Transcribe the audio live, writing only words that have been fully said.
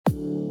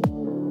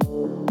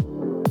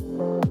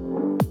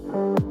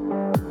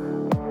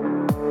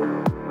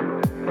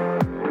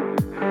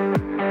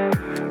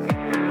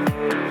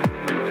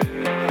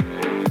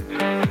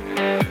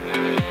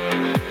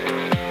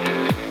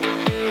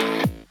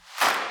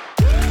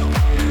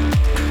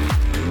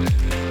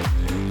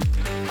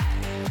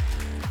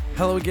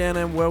Hello again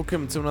and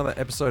welcome to another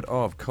episode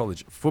of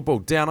College Football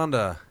Down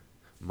Under.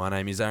 My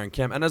name is Aaron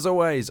Kemp and as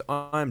always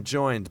I'm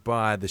joined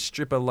by the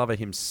stripper lover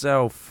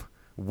himself,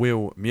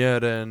 Will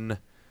Murden.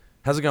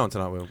 How's it going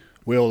tonight, Will?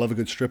 We all love a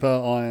good stripper.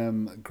 I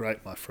am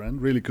great, my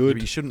friend. Really good. Yeah,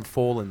 but you shouldn't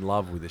fall in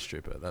love with a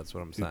stripper, that's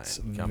what I'm saying. It's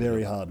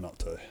very hard not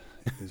to.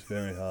 It's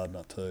very hard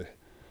not to.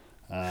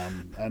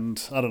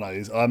 And I don't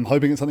know, I'm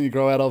hoping it's something you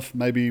grow out of.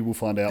 Maybe we'll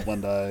find out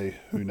one day.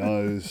 Who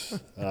knows?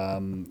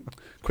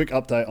 Quick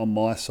update on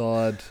my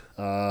side.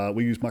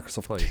 We use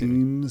Microsoft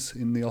Teams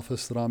in the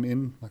office that I'm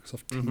in.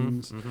 Microsoft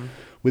Teams.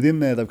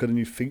 Within there, they've got a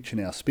new feature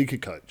now, Speaker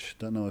Coach.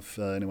 Don't know if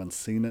anyone's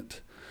seen it,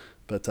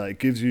 but it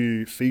gives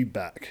you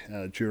feedback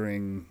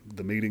during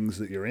the meetings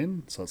that you're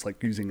in. So it's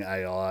like using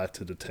AI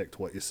to detect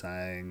what you're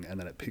saying, and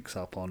then it picks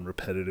up on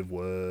repetitive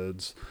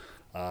words.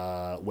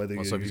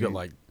 Whether so if you've got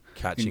like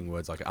catching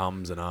words like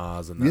ums and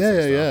ahs and that yeah, sort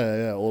of stuff.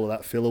 yeah, all of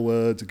that filler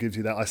words, it gives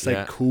you that. I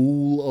say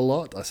cool a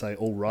lot. I say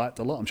all right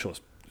a lot. I'm sure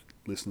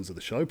listeners of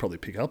the show probably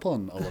pick up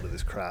on a lot of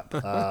this crap.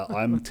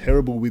 I'm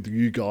terrible with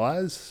you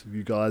guys.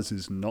 You guys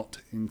is not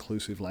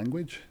inclusive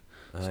language,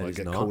 so I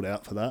get called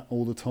out for that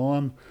all the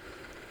time.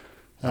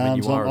 I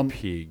mean, you are a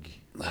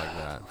pig like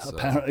that. So.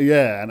 Apparently,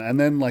 yeah, and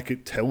then like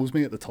it tells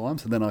me at the time,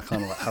 so then I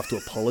kind of like have to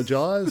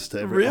apologise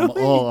to everyone.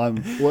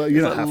 Really? Well,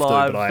 you don't have to,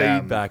 but I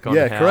am. Feedback on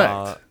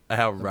correct.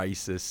 How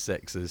racist,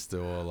 sexist,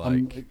 or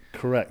like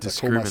correct. I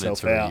call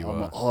myself out. I'm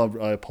like,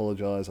 I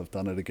apologise. I've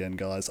done it again,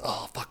 guys.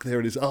 Oh fuck,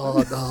 there it is.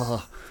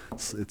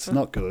 It's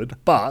not good,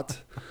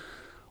 but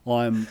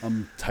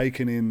I'm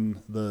taking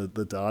in the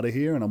data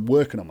here, and I'm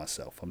working on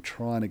myself. I'm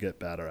trying to get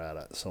better at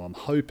it. So I'm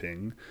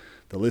hoping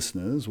the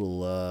listeners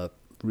will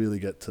really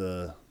get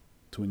to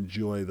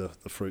enjoy the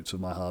fruits of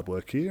my hard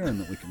work here, and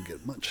that we can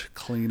get much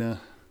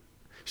cleaner.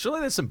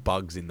 Surely there's some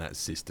bugs in that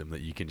system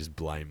that you can just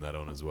blame that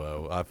on as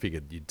well. I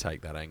figured you'd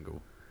take that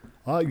angle.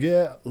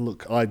 Yeah,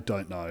 look, I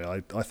don't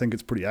know. I think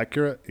it's pretty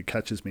accurate. It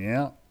catches me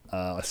out.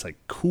 I say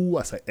cool.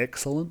 I say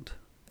excellent,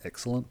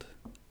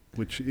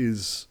 which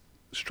is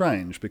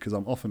strange because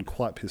I'm often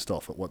quite pissed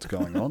off at what's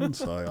going on.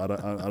 So I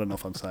don't know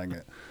if I'm saying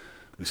it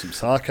with some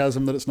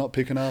sarcasm that it's not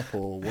picking up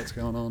or what's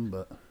going on,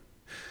 but...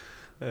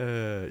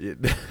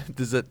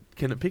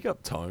 Can it pick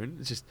up tone?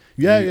 It's just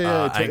yeah.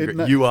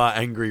 You are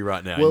angry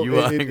right now. Well, you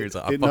are angry. It's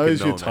like, it knows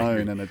your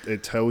tone, and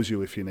it tells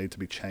you if you need to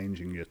be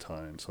changing your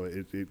tone. So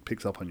it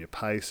picks up on your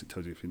pace. It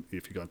tells you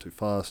if you're going too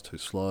fast, too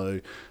slow,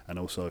 and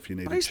also if you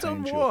need to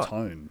change your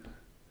tone.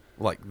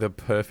 Like the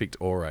perfect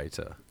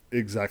orator.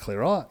 Exactly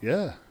right.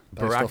 Yeah.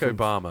 Barack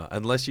Obama.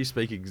 Unless you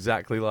speak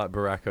exactly like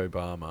Barack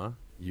Obama,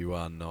 you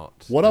are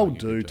not. What I'll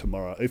do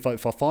tomorrow, if I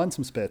find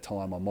some spare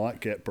time, I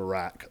might get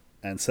Barack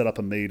and set up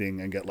a meeting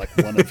and get like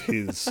one of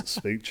his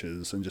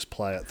speeches and just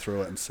play it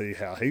through it and see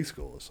how he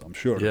scores. I'm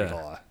sure it'll be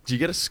high. Do you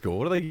get a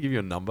score? Do they give you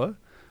a number?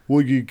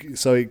 Well,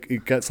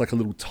 it gets like a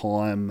little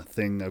time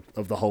thing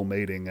of the whole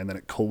meeting, and then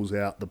it calls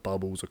out the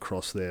bubbles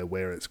across there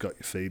where it's got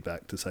your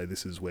feedback to say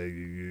this is where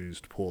you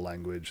used poor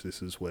language,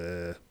 this is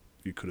where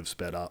you could have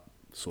sped up,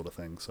 sort of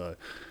thing. So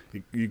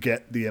you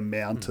get the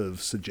amount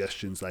of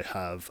suggestions they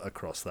have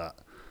across that.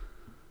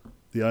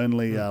 The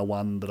only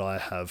one that I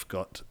have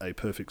got a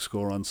perfect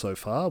score on so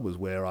far was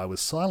where I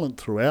was silent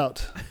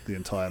throughout the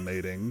entire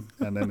meeting,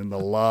 and then in the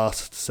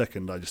last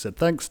second I just said,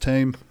 "Thanks,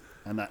 team,"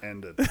 and that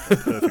ended. A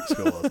perfect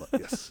score. I was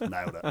like, yes,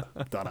 nailed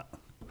it. Done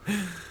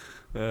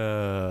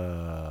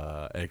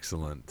it.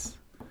 Excellent.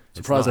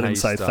 Surprised I didn't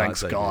say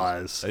thanks,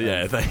 guys.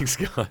 Yeah, thanks,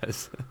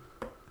 guys.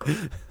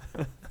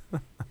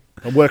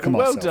 I'm working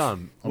myself.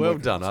 Well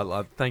done.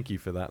 I thank you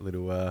for that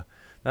little...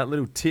 that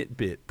little tit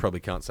bit, probably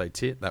can't say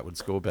tit, that would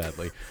score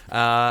badly.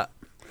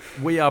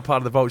 We are part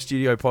of the Vault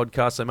Studio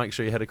podcast, so make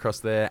sure you head across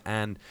there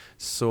and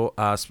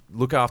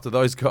look after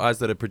those guys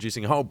that are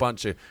producing a whole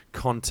bunch of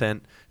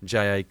content.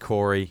 J.A.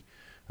 Corey,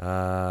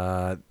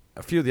 a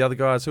few of the other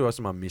guys. Who else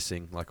am I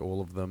missing? Like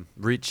all of them.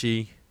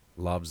 Richie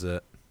loves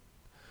it.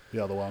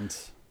 The other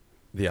ones.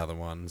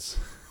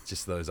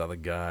 Just those other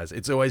guys.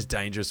 It's always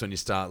dangerous when you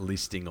start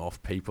listing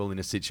off people in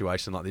a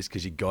situation like this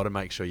because you got to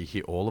make sure you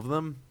hit all of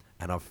them.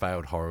 And I've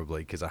failed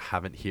horribly because I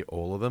haven't hit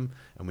all of them.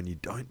 And when you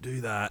don't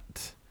do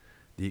that,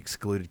 the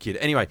excluded kid.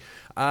 Anyway,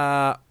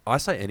 I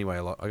say anyway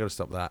a lot. I got to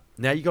stop that.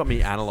 Now you got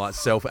me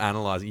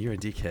self-analysing. You're a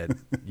dickhead.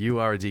 You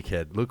are a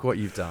dickhead. Look what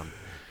you've done.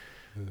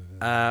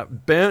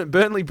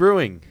 Burnley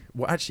Brewing.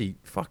 Well, actually,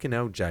 fucking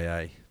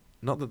LJA.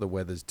 Not that the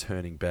weather's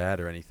turning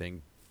bad or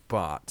anything,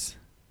 but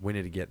we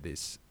need to get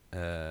this,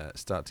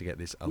 start to get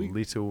this a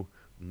little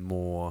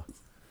more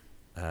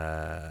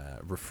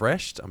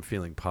refreshed. I'm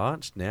feeling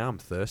parched now. I'm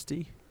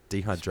thirsty.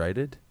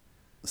 Dehydrated.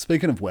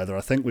 Speaking of weather, I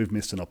think we've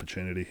missed an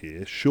opportunity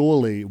here.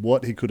 Surely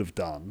what he could have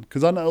done,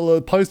 because I know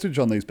the postage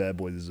on these bad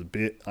boys is a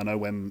bit, I know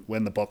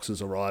when the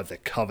boxes arrive, they're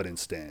covered in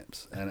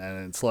stamps. And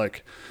it's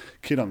like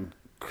kid on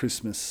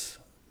Christmas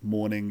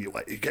morning, you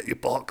get your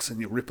box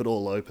and you rip it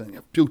all open.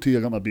 You're guilty,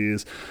 I got my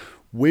beers.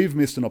 We've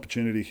missed an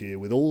opportunity here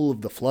with all of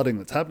the flooding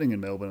that's happening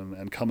in Melbourne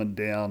and coming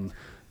down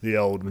the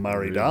old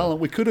Murray-Darling.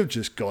 We could have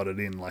just got it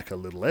in like a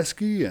little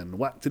esky and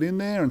whacked it in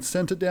there and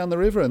sent it down the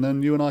river, and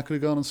then you and I could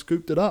have gone and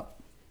scooped it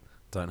up.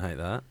 Don't hate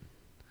that.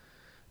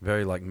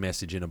 Very like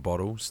message in a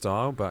bottle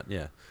style, but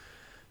yeah.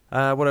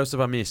 What else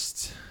have I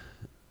missed?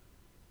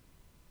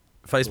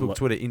 Facebook,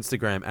 Twitter,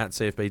 Instagram at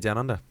CFB Down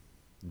Under.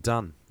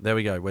 Done. There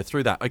we go. We're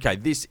through that. Okay,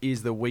 this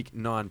is the Week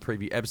 9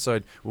 preview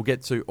episode. We'll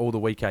get to all the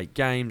Week 8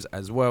 games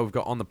as well. We've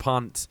got on the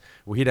punt.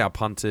 We'll hit our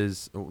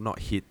punters. Well, not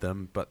hit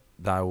them, but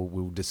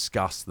we'll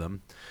discuss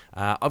them.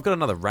 I've got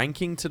another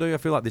ranking to do. I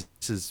feel like this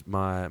is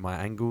my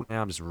angle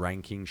now. I'm just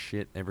ranking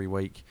shit every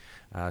week.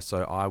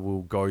 So I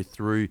will go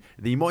through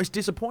the most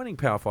disappointing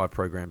Power 5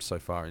 programs so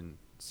far in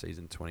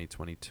season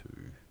 2022.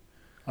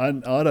 I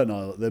don't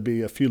know. There'll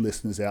be a few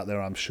listeners out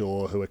there, I'm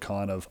sure, who are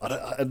kind of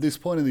at this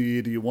point in the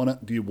year. Do you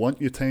want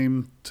your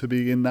team to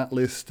be in that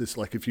list? It's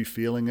like if you're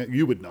feeling it,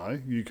 you would know.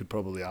 You could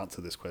probably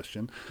answer this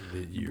question.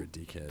 You're a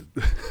dickhead.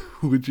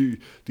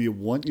 Do you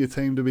want your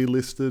team to be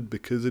listed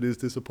because it is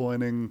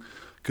disappointing?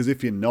 Because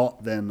if you're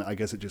not, then I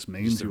guess it just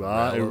means you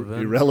are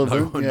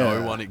irrelevant.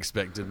 No one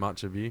expected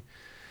much of you.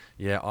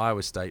 Yeah,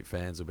 Iowa State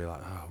fans will be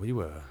like, "Oh, we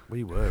were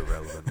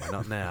relevant. We're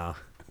not now.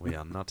 We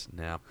are not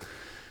now."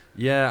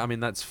 Yeah, I mean,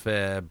 that's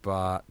fair,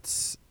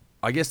 but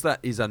I guess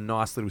that is a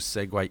nice little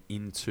segue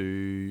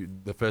into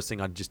the first thing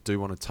I just do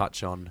want to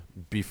touch on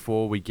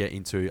before we get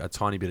into a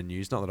tiny bit of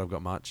news, not that I've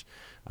got much,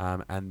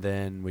 and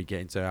then we get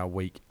into our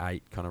Week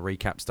 8 kind of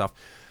recap stuff.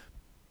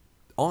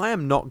 I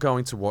am not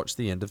going to watch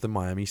the end of the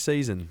Miami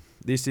season.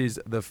 This is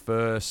the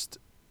first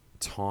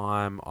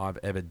time I've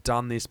ever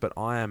done this, but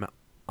I am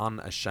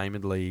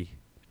unashamedly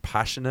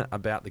passionate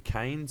about the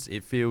Canes.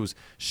 It feels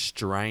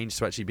strange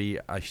to actually be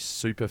a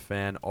super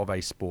fan of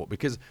a sport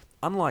because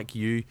unlike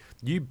you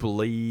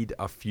bleed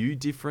a few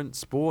different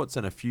sports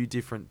and a few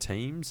different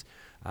teams.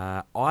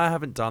 I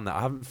haven't done that.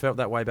 I haven't felt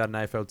that way about an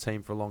AFL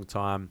team for a long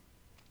time.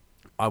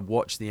 I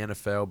watch the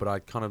NFL, but I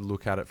kind of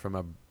look at it from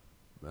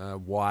a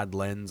wide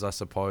lens, I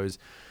suppose.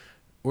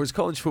 Whereas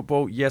college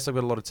football, yes, I've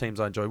got a lot of teams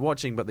I enjoy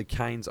watching, but the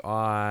Canes,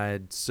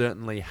 I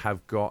certainly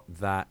have got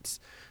that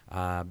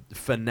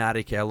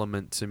fanatic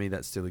element to me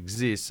that still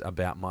exists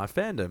about my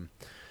fandom.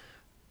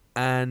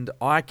 And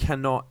I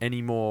cannot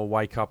anymore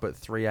wake up at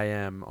 3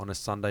 a.m. on a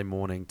Sunday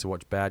morning to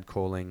watch bad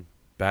calling,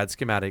 bad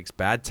schematics,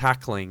 bad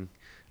tackling,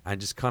 and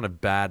just kind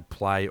of bad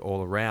play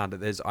all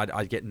around.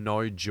 I get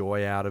no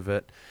joy out of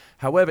it.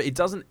 However, it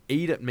doesn't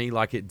eat at me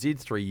like it did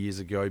 3 years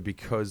ago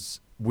because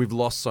we've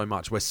lost so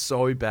much. We're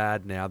so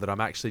bad now that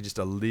I'm actually just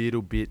a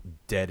little bit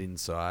dead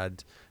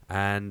inside.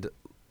 And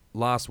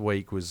last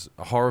week was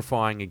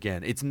horrifying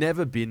again. It's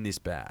never been this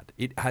bad.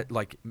 It had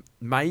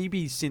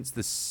maybe since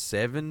the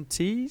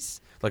 70s.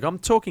 Like I'm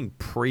talking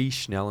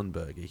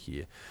pre-Schnellenberger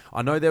here.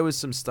 I know there was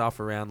some stuff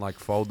around like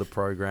fold the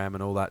program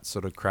and all that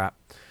sort of crap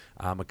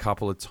a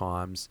couple of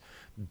times,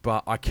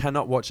 but I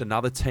cannot watch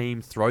another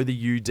team throw the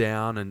U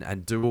down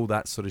and do all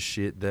that sort of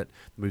shit that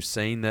we've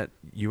seen that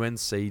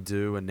UNC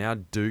do and now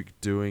Duke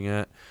doing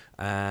it.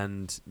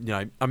 And,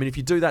 I mean, if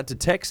you do that to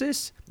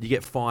Texas, you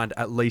get fined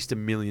at least $1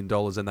 million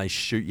and they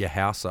shoot your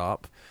house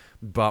up.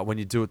 But when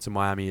you do it to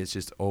Miami, it's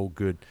just all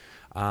good.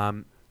 I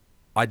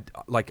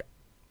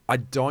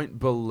don't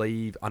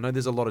believe... I know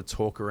there's a lot of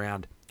talk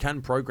around,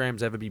 can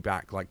programs ever be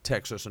back like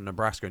Texas and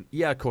Nebraska? And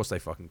yeah, of course they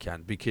fucking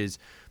can because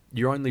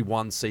you're only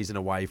one season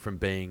away from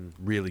being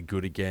really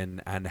good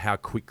again and how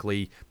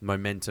quickly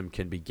momentum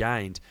can be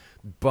gained.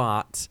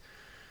 But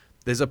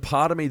there's a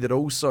part of me that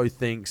also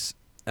thinks,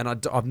 and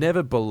I've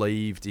never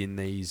believed in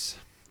these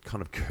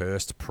kind of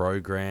cursed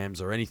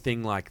programs or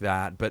anything like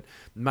that, but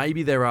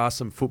maybe there are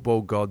some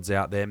football gods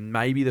out there.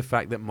 Maybe the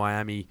fact that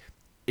Miami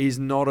is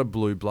not a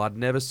blue blood,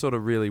 never sort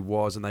of really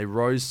was, and they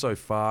rose so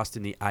fast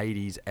in the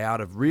 80s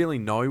out of really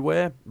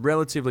nowhere,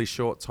 relatively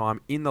short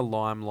time in the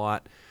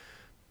limelight.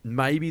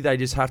 Maybe they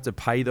just have to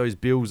pay those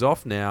bills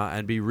off now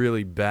and be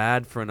really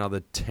bad for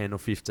another 10 or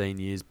 15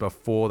 years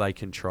before they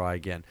can try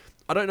again.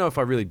 I don't know if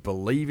I really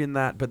believe in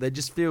that, but there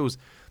just feels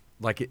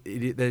like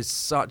there's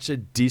such a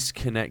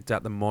disconnect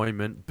at the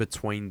moment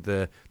between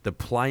the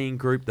playing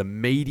group, the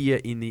media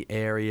in the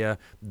area,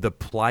 the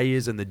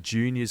players and the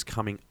juniors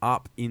coming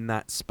up in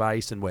that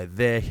space and where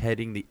they're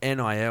heading, the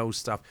NIL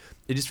stuff.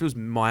 It just feels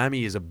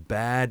Miami is a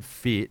bad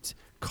fit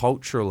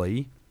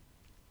culturally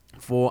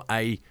for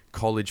a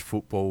college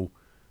football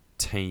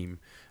team,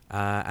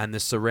 and the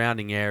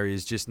surrounding area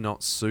is just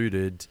not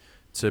suited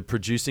to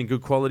producing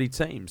good quality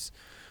teams.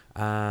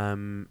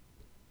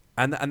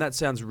 And that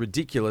sounds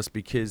ridiculous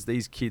because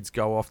these kids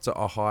go off to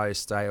Ohio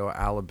State or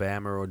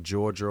Alabama or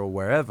Georgia or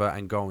wherever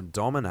and go and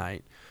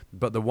dominate.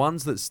 But the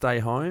ones that stay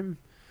home,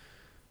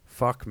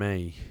 fuck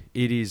me,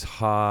 it is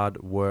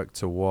hard work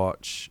to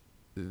watch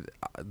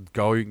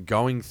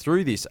going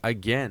through this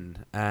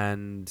again.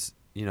 And,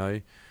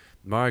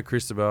 Mario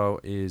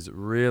Cristobal is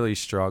really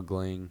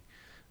struggling.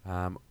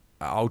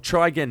 I'll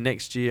try again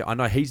next year. I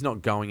know he's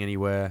not going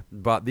anywhere,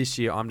 but this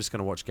year I'm just going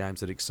to watch games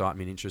that excite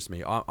me and interest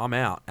me. I'm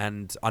out.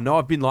 And I know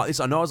I've been like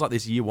this. I know I was like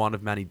this year one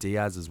of Manny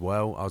Diaz as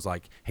well. I was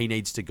like, he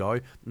needs to go.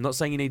 I'm not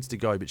saying he needs to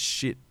go, but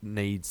shit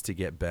needs to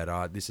get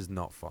better. This is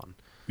not fun.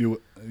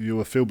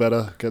 You feel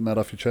better getting that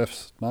off your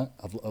chest, mate?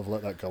 I've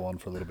let that go on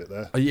for a little bit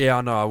there. Yeah,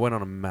 I know. I went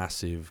on a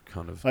massive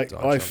kind of I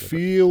diatribe.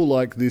 feel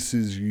like this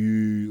is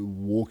you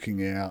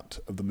walking out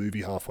of the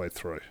movie halfway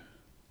through.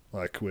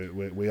 Like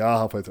we are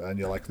halfway through, and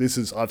you're like, "This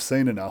is I've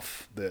seen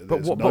enough. There's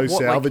no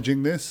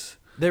salvaging this."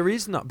 There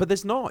is not, but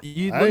there's not.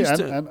 You Hey, lose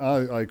and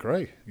I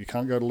agree. You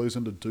can't go to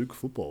losing to Duke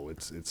football.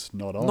 It's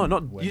not on.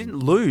 No, you didn't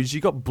lose.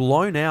 You got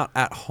blown out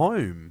at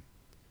home.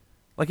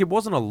 Like, it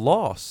wasn't a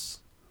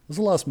loss. What was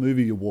the last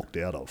movie you walked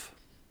out of?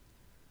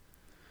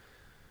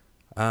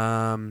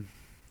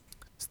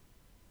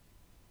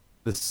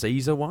 The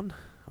Caesar one.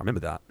 I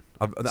remember that.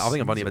 I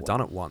think I've only ever done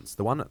it once.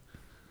 The one that,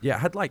 it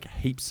had like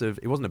heaps of.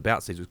 It wasn't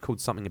about Caesar. It was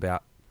called something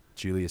about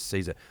Julius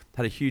Caesar. It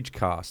had a huge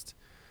cast.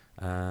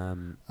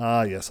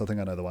 Yes, I think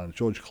I know the one.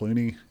 George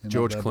Clooney.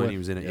 George Clooney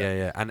was in it.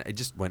 Yeah, and it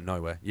just went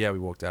nowhere. Yeah, we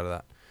walked out of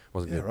that.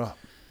 Wasn't good.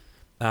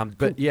 Right.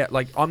 But yeah,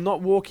 like, I'm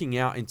not walking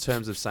out in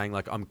terms of saying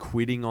like I'm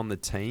quitting on the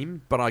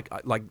team, but I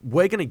like,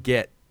 we're gonna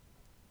get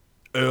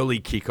early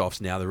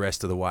kickoffs now the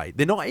rest of the way.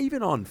 They're not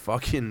even on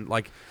fucking,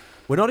 like,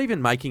 we're not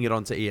even making it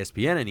onto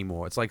ESPN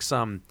anymore. It's like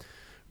some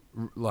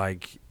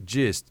like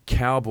just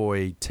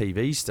cowboy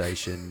TV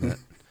station that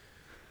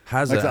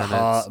has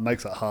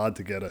makes it hard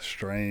to get a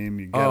stream.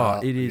 You get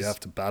up, you have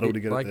to battle to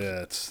get it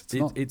there.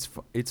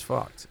 It's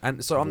fucked.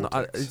 And so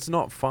it's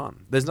not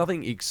fun. There's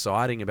nothing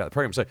exciting about the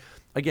program. So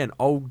again,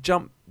 I'll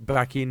jump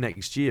back in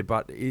next year,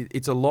 but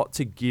it's a lot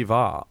to give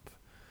up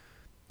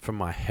from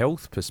my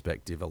health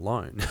perspective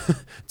alone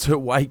to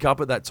wake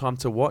up at that time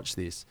to watch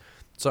this.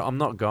 So I'm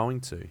not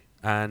going to.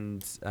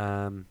 And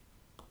I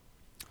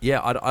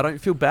don't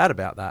feel bad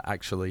about that,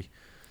 actually.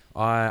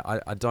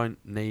 I don't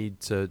need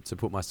to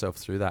put myself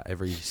through that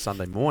every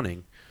Sunday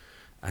morning.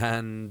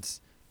 And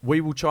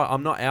we will try.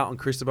 I'm not out on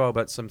Cristobal,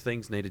 but some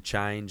things need to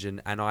change.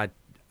 And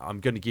I'm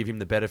going to give him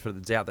the benefit of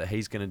the doubt that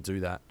he's going to do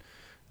that.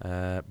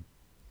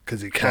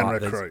 Because he can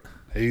recruit.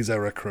 He's a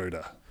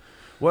recruiter.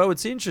 Well,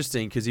 it's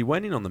interesting because he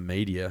went in on the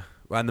media,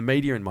 and the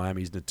media in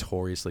Miami is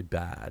notoriously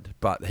bad.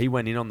 But he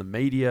went in on the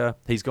media.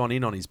 He's gone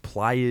in on his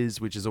players,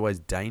 which is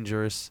always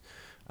dangerous.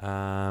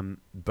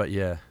 But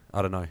yeah,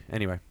 I don't know.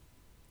 Anyway,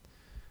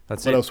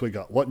 that's what else we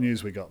got? What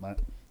news we got, mate?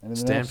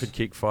 Anything Stanford else?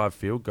 kicked 5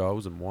 field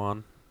goals and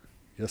won.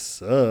 Yes,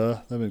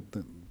 sir. They've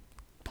been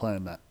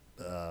playing that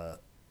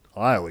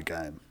Iowa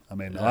game. I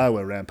mean,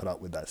 Iowa ramp it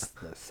up with those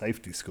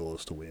safety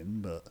scores to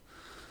win, but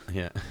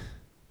yeah,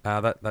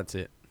 that's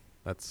it.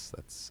 That's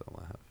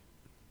all I have.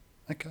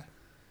 Okay.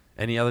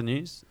 Any other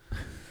news?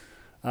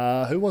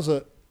 Who was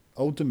it?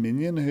 Old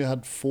Dominion, who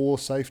had 4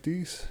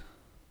 safeties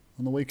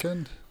on the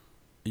weekend?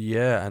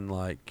 Yeah, and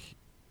like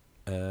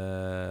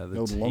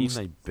the team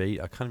they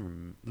beat, I can't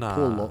remember. Nah.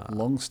 Poor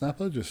long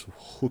snapper just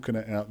hooking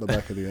it out the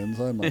back of the end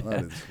zone. Like,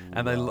 that is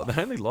and they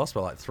only lost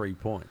by like 3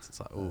 points. It's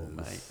like, oh,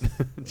 mate.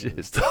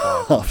 Just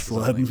stop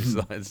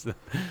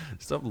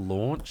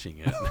launching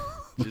it.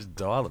 Just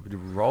dial it.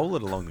 Roll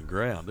it along the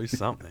ground. Do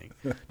something.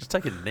 Just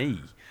take a knee.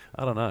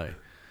 I don't know.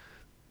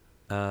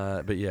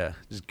 But yeah,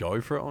 just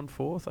go for it on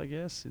 4th, I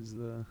guess, is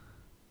the...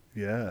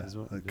 Yeah,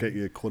 get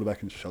your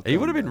quarterback in shotgun. He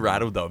would have been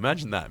rattled, though.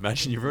 Imagine that.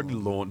 Imagine you've already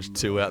launched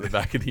 2 out the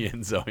back of the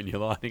end zone. You're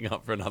lining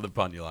up for another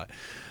punt. You're like,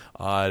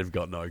 I've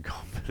got no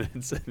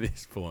confidence at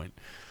this point.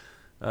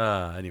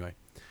 Anyway.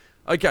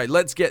 Okay,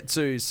 let's get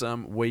to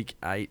some Week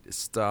 8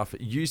 stuff.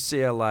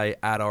 UCLA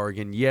at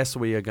Oregon. Yes,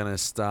 we are going to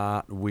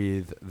start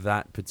with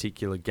that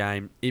particular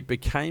game. It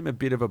became a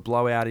bit of a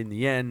blowout in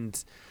the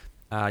end.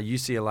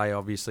 UCLA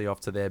obviously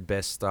off to their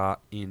best start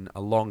in a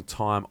long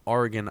time.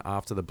 Oregon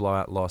after the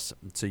blowout loss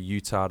to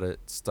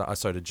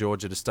to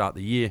Georgia to start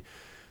the year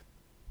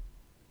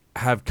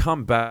have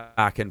come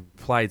back and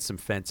played some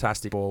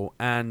fantastic ball.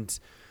 And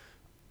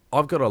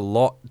I've got a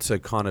lot to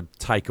kind of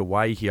take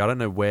away here. I don't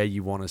know where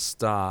you want to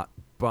start,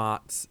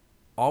 but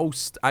I'll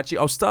start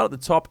at the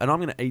top, and I'm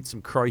going to eat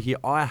some crow here.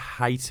 I've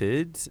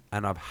hated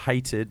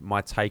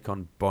my take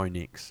on Bo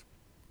Nix.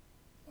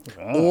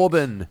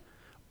 Right.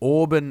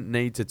 Auburn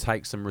need to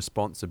take some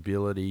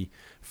responsibility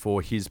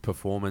for his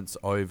performance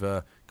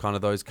over kind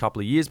of those couple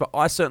of years. But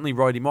I certainly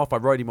wrote him off. I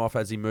wrote him off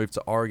as he moved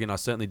to Oregon. I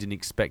certainly didn't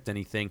expect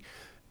anything.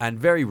 And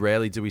very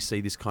rarely do we see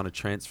this kind of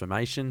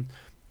transformation.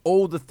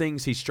 All the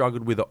things he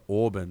struggled with at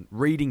Auburn,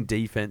 reading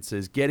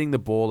defenses, getting the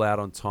ball out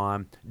on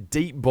time,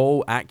 deep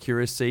ball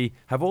accuracy,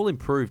 have all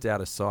improved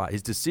out of sight.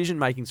 His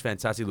decision-making's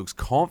fantastic. He looks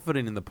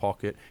confident in the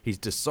pocket. He's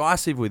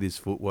decisive with his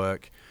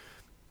footwork.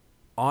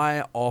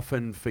 I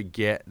often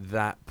forget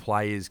that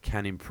players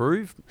can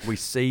improve. We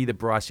see the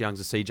Bryce Youngs,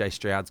 the CJ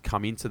Strouds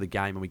come into the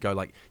game and we go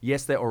like,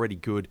 yes, they're already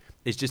good.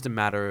 It's just a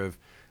matter of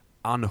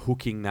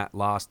unhooking that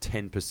last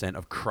 10%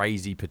 of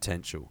crazy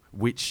potential,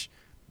 which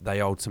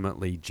they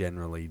ultimately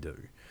generally do.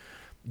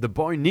 The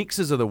Bo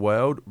Nixes of the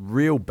world,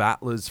 real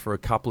battlers for a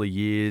couple of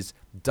years,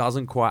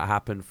 doesn't quite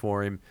happen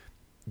for him,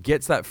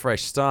 gets that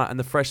fresh start, and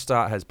the fresh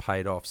start has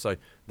paid off. So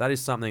that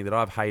is something that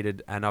I've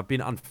hated, and I've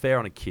been unfair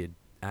on a kid.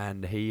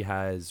 And he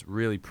has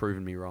really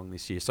proven me wrong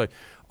this year. So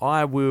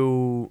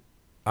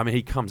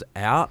he comes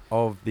out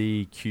of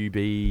the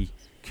QB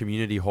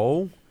community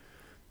hall.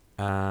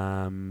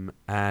 And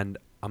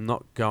I'm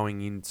not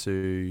going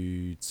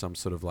into some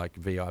sort of like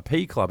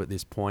VIP club at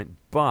this point,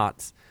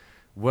 but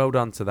well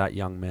done to that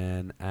young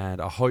man,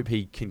 and I hope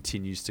he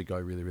continues to go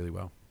really, really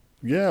well.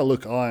 Yeah,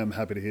 look, I am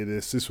happy to hear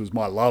this. This was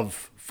my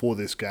love for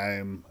this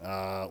game,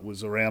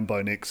 was around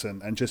Bo Nix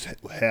and just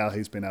how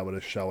he's been able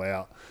to show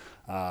out.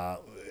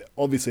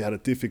 Obviously had a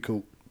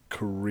difficult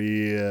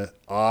career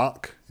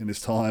arc in his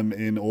time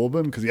in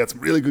Auburn because he had some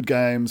really good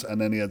games and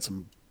then he had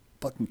some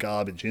fucking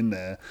garbage in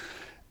there.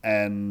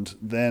 And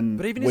then...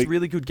 But even his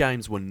really good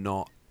games were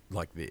not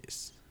like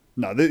this.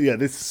 No,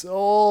 his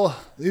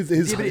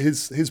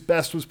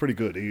best was pretty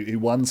good. He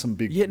won some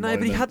big moments.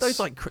 But he had those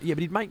but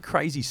he'd make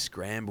crazy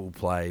scramble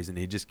plays, and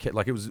he just kept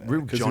it was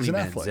real Johnny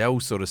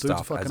Manziel sort of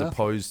stuff, as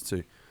opposed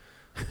to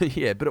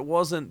yeah. But it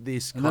wasn't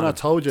this. And then I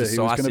told you he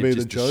was going to be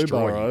the Joe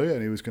Burrow,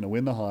 and he was going to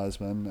win the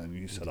Heisman, and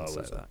you said I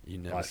was. That. You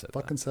never I said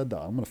fucking that. said that.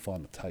 I'm going to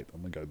find the tape.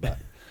 I'm going to go back.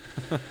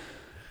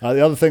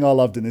 The other thing I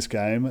loved in this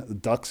game, the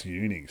Ducks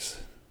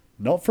unis.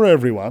 Not for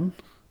everyone.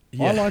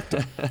 Yeah. I liked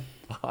them.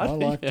 I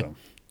liked them.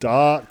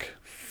 Dark,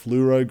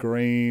 fluoro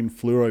green,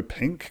 fluoro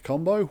pink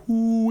combo.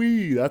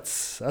 Hoo-wee,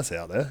 that's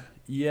out there.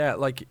 Yeah,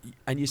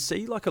 and you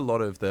see a lot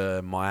of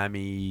the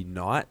Miami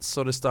Knights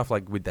sort of stuff,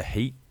 like with the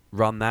Heat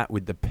run that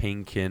with the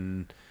pink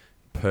and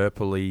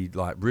purpley,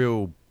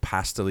 real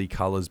pastel-y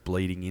colours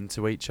bleeding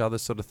into each other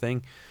sort of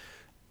thing.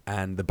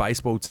 And the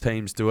baseball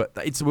teams do it.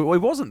 It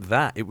wasn't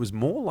that. It was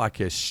more like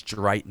a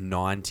straight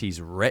 90s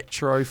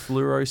retro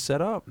fluoro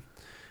setup.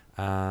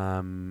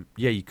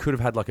 You could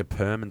have had a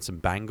perm and some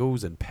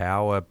bangles and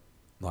power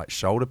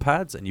shoulder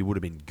pads, and you would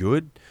have been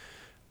good.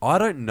 I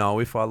don't know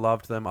if I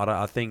loved them.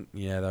 I think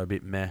they're a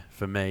bit meh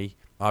for me.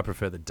 I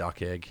prefer the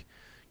duck egg.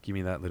 Give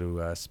me that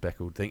little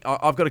speckled thing.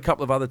 I've got a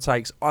couple of other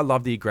takes. I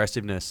love the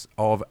aggressiveness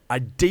of a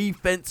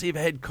defensive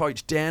head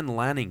coach, Dan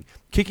Lanning,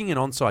 kicking an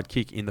onside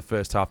kick in the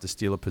first half to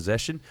steal a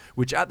possession,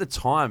 which at the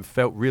time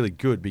felt really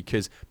good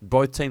because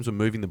both teams were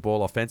moving the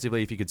ball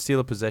offensively. If you could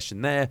steal a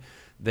possession there,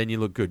 then you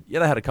look good. Yeah,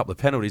 they had a couple of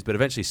penalties, but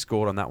eventually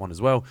scored on that one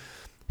as well.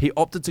 He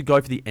opted to go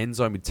for the end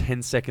zone with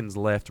 10 seconds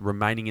left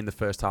remaining in the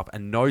first half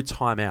and no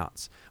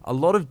timeouts. A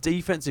lot of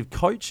defensive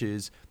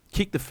coaches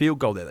kick the field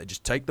goal there. They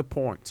just take the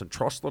points and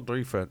trust the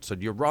defense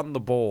and you run the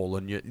ball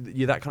and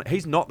you're that kind of...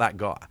 He's not that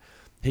guy.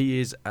 He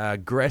is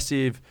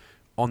aggressive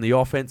on the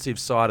offensive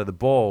side of the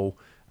ball,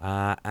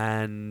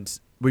 and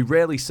we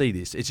rarely see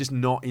this. It's just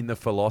not in the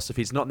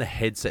philosophy. It's not in the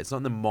headset. It's not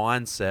in the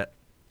mindset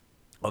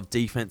of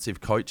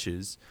defensive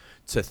coaches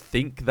to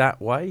think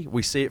that way.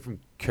 We see it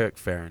from Kirk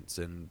Ferentz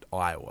in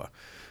Iowa.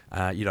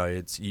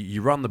 It's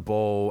you run the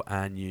ball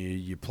and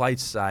you play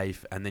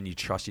safe and then you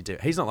trust your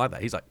defense. He's not like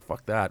that. He's like,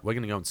 fuck that. We're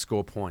going to go and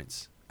score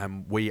points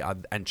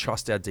and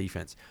trust our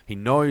defense. He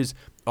knows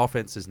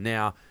offenses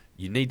now.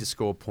 You need to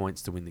score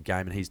points to win the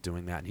game, and he's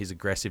doing that. And his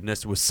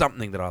aggressiveness was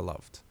something that I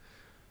loved.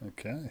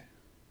 Okay.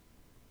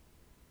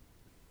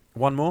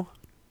 One more.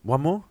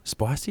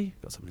 Spicy.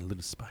 Got something a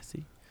little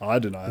spicy. I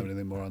do not have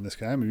anything more on this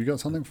game. Have you got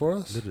something for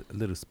us? A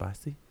little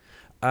spicy.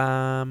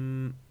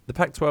 The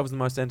Pac-12 is the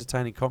most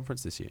entertaining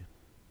conference this year.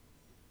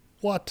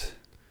 What?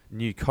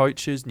 New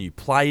coaches, new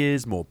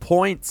players, more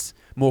points,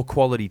 more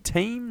quality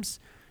teams.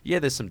 Yeah,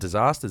 there's some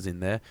disasters in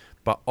there,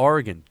 but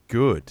Oregon,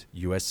 good.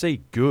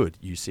 USC, good.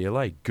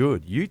 UCLA,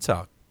 good.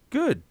 Utah,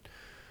 good.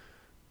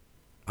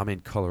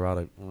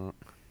 Colorado,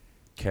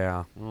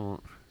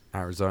 Cal,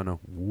 Arizona,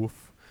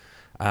 woof.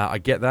 I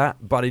get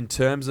that, but in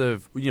terms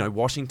of,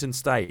 Washington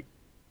State,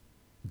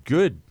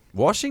 good.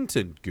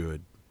 Washington,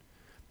 good.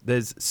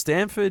 There's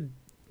Stanford,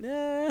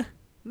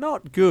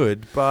 not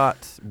good,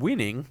 but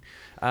winning.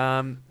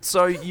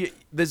 So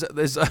there's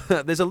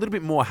a little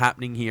bit more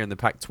happening here in the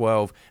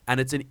Pac-12, and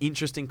it's an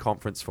interesting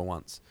conference for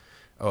once.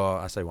 Or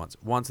I say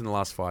once in the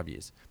last 5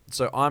 years.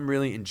 So I'm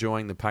really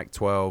enjoying the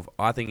Pac-12.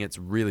 I think it's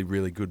really,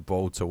 really good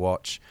ball to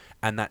watch,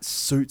 and that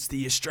suits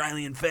the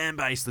Australian fan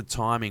base. The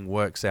timing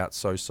works out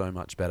so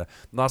much better.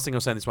 Last thing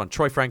I'll say in this one,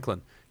 Troy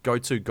Franklin,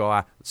 go-to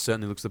guy,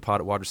 certainly looks the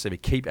part at wide receiver.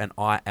 Keep an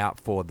eye out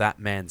for that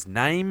man's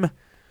name.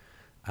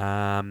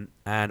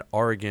 And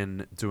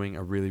Oregon doing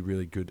a really,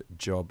 really good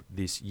job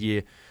this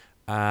year.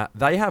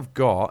 They have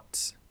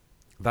got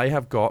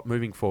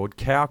moving forward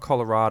Cal,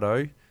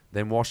 Colorado,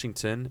 then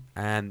Washington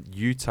and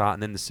Utah,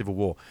 and then the Civil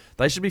War.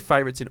 They should be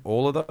favourites in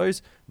all of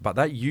those, but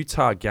that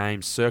Utah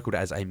game circled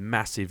as a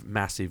massive,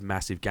 massive,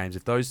 massive game.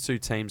 If those two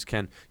teams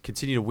can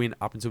continue to win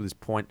up until this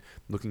point,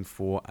 looking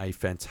for a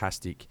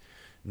fantastic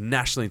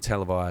nationally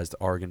televised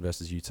Oregon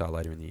versus Utah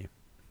later in the year.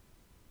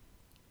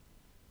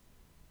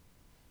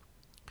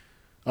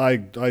 I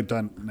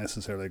don't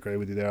necessarily agree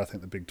with you there. I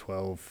think the Big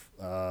 12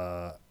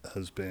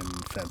 has been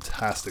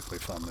fantastically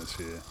fun this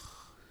year.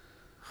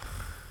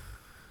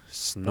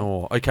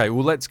 Snore. Okay,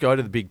 well, let's go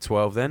to the Big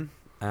 12 then.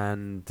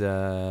 And,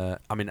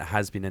 it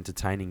has been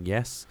entertaining,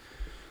 yes.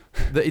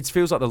 It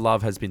feels like the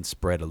love has been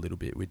spread a little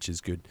bit, which is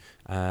good.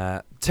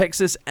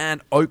 Texas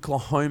and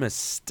Oklahoma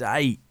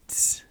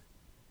State.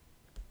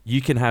 You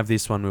can have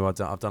this one. I've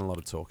done a lot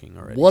of talking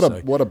already.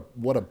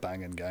 What a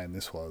banging game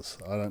this was.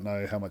 I don't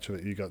know how much of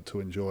it you got to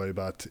enjoy,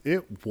 but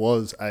it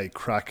was a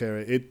cracker.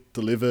 It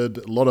delivered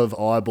a lot of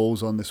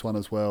eyeballs on this one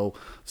as well.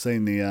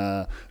 Seen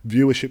the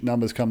viewership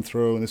numbers come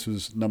through, and this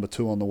was number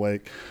 2 on the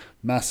week.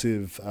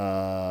 Massive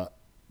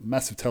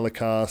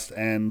telecast,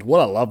 and what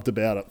I loved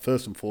about it,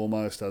 first and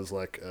foremost, as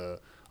like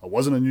I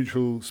wasn't a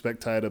neutral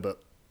spectator,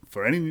 but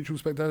for any neutral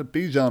spectator,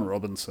 Bijan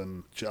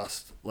Robinson,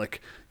 just like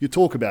you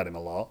talk about him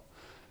a lot.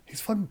 He's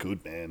fucking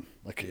good, man.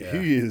 Like,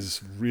 He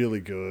is really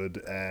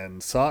good,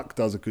 and Sark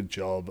does a good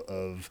job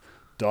of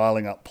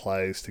dialing up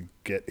plays to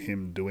get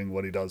him doing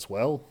what he does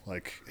well.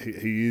 Like,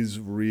 he is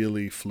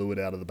really fluid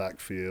out of the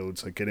backfield,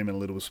 so get him in a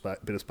little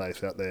bit of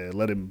space out there,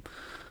 let him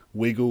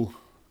wiggle,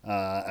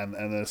 and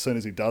as soon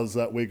as he does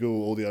that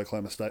wiggle, all the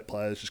Oklahoma State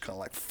players just kind of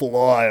like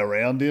fly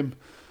around him,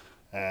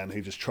 and he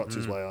just trots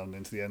his way on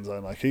into the end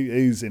zone. Like,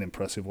 he's an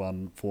impressive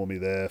one for me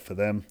there for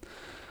them.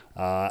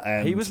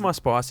 And he was my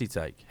spicy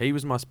take.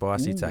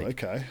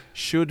 Okay.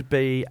 Should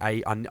be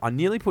I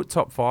nearly put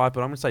top 5, but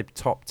I'm going to say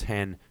top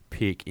 10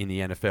 pick in the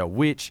NFL,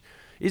 which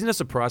isn't a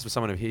surprise for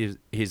someone of his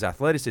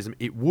athleticism.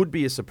 It would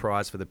be a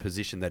surprise for the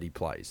position that he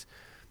plays.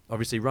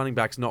 Obviously, running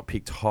backs not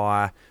picked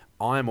high.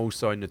 I am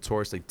also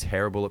notoriously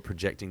terrible at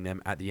projecting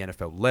them at the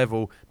NFL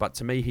level, but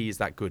to me, he is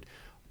that good.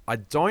 I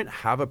don't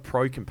have a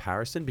pro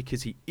comparison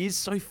because he is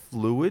so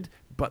fluid,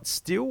 but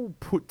still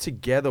put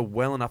together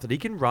well enough that he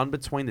can run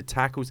between the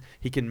tackles.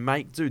 He can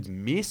make dudes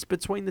miss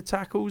between the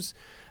tackles.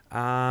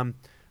 I'm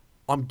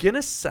going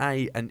to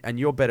say, and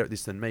you're better at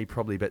this than me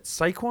probably, but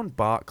Saquon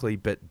Barkley,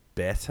 but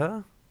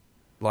better?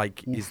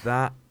 Like, is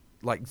that,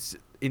 like,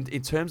 in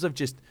terms of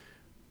just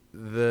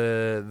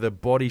the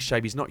body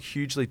shape, he's not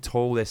hugely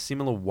tall. They're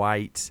similar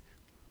weight.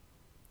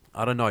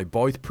 I don't know,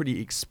 both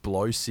pretty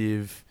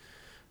explosive.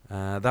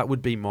 That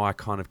would be my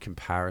kind of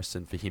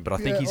comparison for him, but I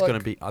think he's going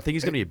to be. I think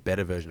he's going to be a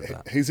better version of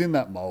that. He's in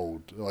that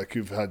mold. Like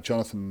you've had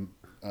Jonathan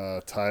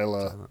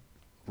Taylor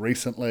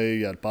recently,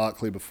 you had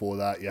Barkley before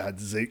that, you had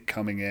Zeke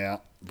coming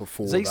out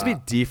before Zeke's that. a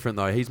bit different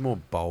though. He's more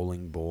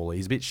bowling ball.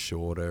 He's a bit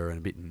shorter and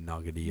a bit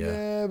nuggetier.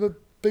 Yeah, but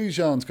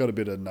Bijan's got a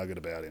bit of nugget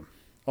about him.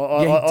 He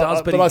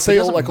does, but I see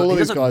all of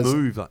these guys.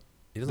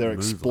 They're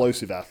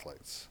explosive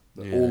athletes.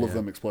 All of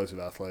them explosive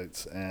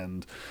athletes,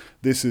 and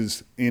this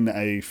is in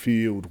a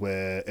field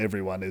where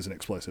everyone is an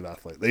explosive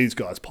athlete. These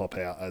guys pop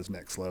out as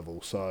next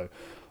level. So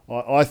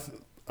I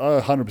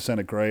 100%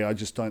 agree. I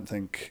just don't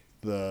think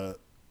the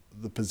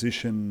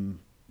position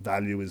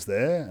value is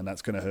there, and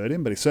that's going to hurt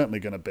him, but he's certainly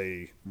going to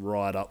be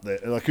right up there.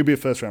 Like, he'll be a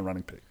first-round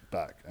running pick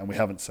back, and we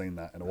haven't seen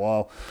that in a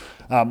while.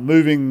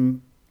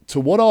 Moving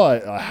to what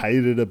I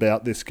hated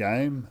about this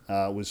game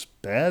was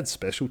bad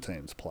special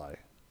teams play.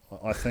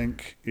 I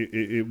think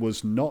it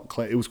was not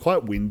clear. It was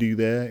quite windy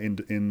there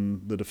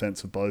in the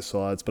defense of both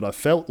sides, but I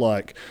felt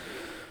like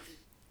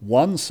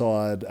one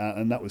side,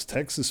 and that was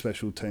Texas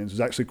special teams, was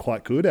actually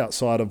quite good.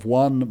 Outside of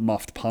one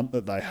muffed punt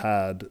that they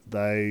had,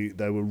 they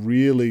were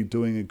really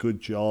doing a good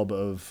job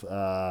of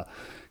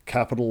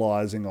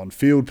capitalising on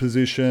field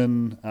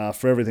position.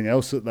 For everything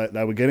else, that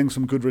they were getting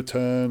some good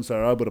returns. They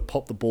were able to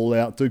pop the ball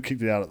out. Dude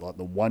kicked it out at like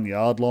the 1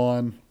 yard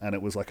line, and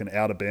it was like an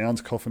out of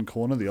bounds coffin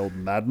corner, the old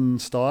Madden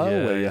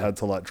style, where you had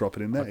to like drop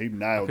it in there. He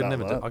nailed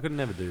that. I could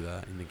never do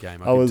that in the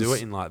game. I could do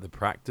it in like the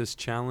practice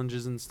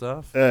challenges and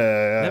stuff.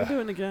 Yeah. Never do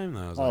it in the game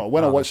though.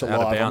 When I watched it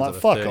live, I'm like,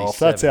 fuck off.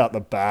 That's out the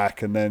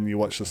back. And then you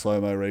watch the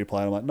slow-mo replay,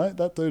 and I'm like, no,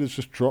 that dude has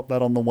just dropped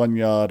that on the 1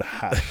 yard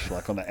hash,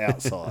 like on the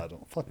outside.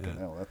 Fucking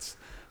hell, that's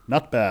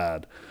not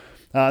bad.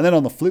 And then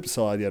on the flip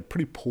side, you had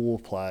pretty poor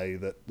play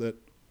that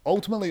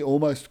ultimately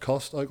almost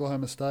cost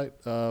Oklahoma State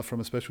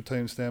from a special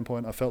teams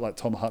standpoint. I felt like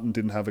Tom Hutton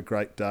didn't have a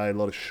great day. A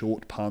lot of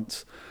short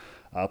punts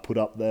put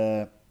up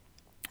there.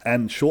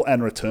 And short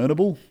and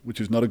returnable,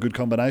 which is not a good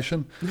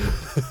combination.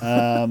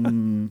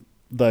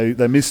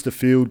 They missed a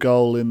field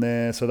goal in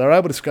there. So they were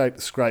able to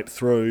scrape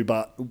through,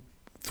 but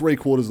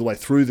 3/4 of the way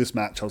through this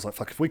match, I was like,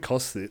 fuck, if we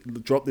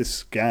drop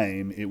this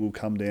game, it will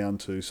come down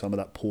to some of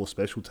that poor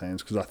special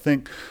teams. Because I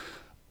think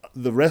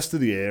the rest of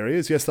the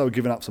areas, yes, they were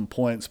giving up some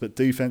points, but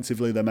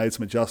defensively they made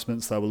some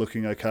adjustments. They were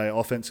looking okay.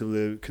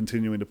 Offensively,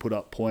 continuing to put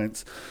up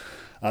points.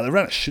 They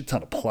ran a shit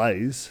ton of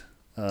plays.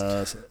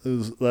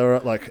 They were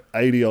at like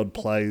 80-odd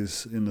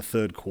plays in the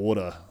third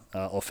quarter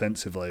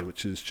offensively,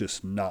 which is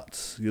just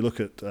nuts. You look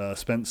at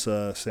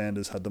Spencer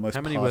Sanders had the most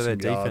passing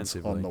yards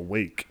on the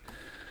week.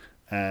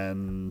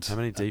 And how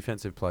many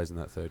defensive plays in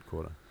that third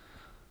quarter?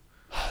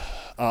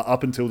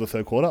 Up until the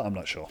third quarter, I'm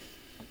not sure.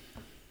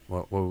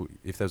 Well,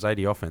 if there's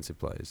 80 offensive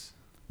plays.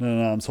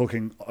 No, I'm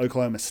talking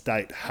Oklahoma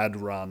State had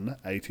run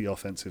 80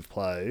 offensive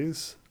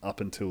plays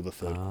up until the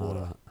third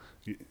quarter.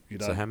 You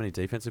don't. So how many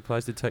defensive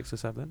plays did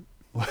Texas have then?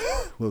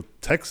 Well,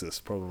 Texas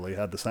probably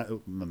had the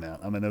same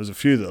amount. I mean, there was a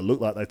few that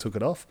looked like they took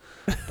it off.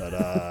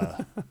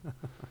 But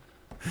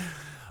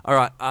all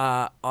right,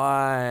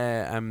 I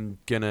am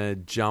going to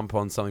jump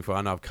on something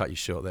I know I've cut you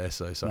short there,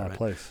 so sorry. No,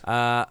 please.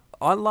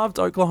 I loved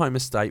Oklahoma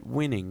State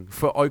winning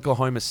for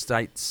Oklahoma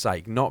State's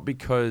sake, not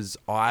because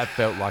I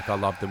felt like I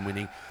loved them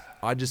winning.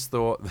 I just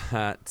thought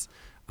that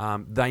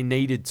They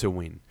needed to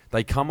win.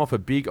 They come off a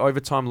big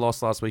overtime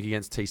loss last week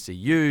against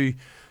TCU.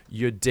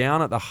 You're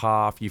down at the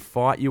half. You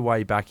fight your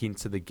way back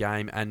into the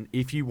game. And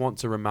if you want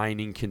to remain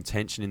in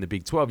contention in the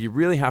Big 12, you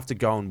really have to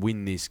go and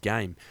win this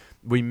game.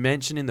 We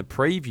mentioned in the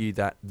preview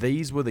that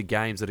these were the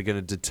games that are going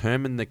to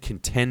determine the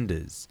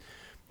contenders.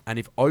 And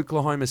if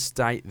Oklahoma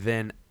State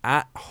then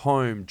at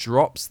home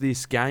drops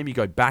this game, you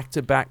go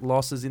back-to-back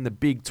losses in the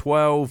Big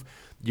 12,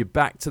 you're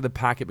back to the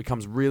pack. It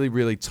becomes really,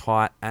 really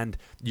tight, and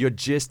you're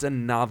just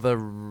another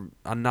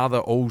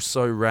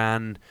also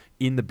ran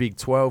in the Big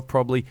 12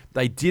 probably.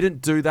 They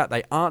didn't do that.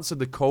 They answered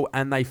the call,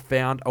 and they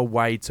found a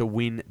way to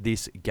win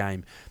this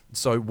game.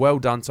 So well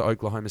done to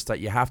Oklahoma State.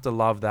 You have to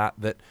love that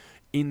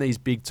in these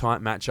big, tight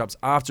matchups,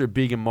 after a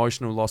big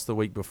emotional loss the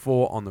week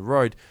before on the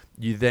road,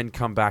 you then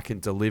come back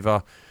and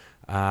deliver.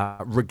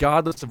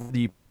 Regardless of whether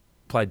you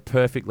played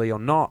perfectly or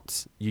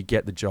not, you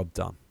get the job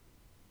done.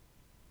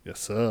 Yes,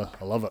 sir.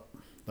 I love it.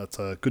 That's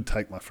a good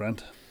take, my friend.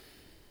 Do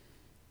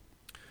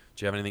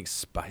you have anything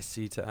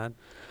spicy to add?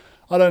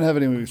 I don't have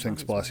anything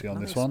spicy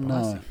on this one,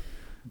 no.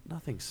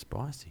 Nothing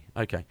spicy.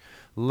 Okay,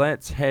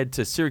 let's head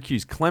to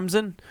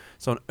Syracuse-Clemson.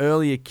 So an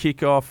earlier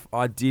kickoff.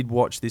 I did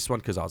watch this one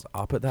because I was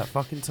up at that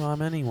fucking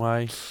time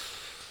anyway.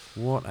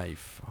 What a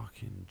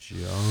fucking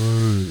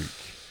joke.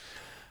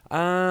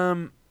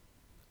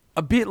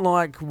 A bit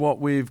like what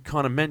we've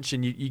kind of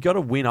mentioned, you got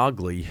to win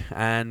ugly,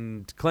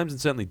 and Clemson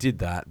certainly did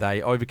that.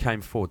 They overcame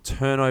 4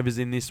 turnovers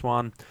in this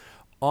one.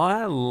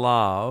 I've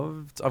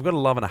got a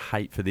love and a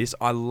hate for this.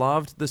 I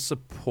loved the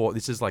support.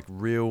 This is like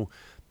real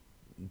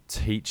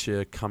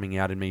teacher coming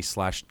out in me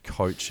 /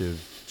 coach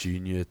of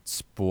junior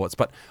sports.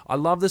 But I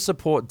love the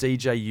support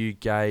DJU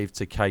gave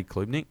to Cade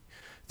Klubnik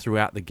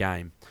throughout the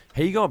game.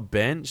 He got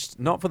benched,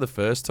 not for the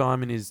first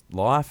time in his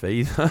life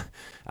either,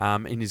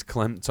 in his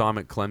time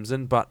at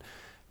Clemson, but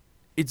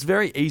it's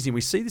very easy. We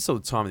see this all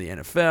the time in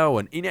the NFL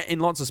and in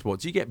lots of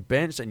sports. You get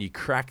benched and you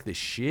crack the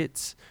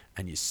shit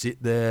and you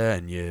sit there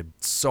and you're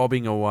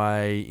sobbing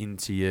away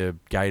into your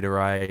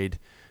Gatorade.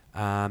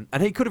 And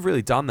he could have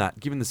really done that,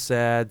 given the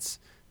SADs,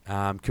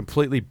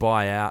 completely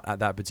buy out at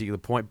that particular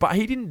point. But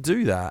he didn't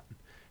do that.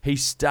 He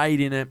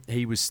stayed in it.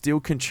 He was still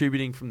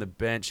contributing from the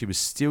bench. He was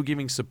still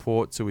giving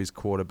support to his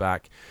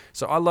quarterback.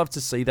 So I love to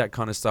see that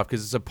kind of stuff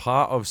because it's a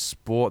part of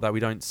sport that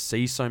we don't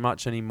see so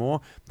much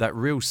anymore, that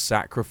real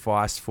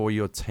sacrifice for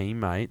your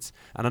teammates.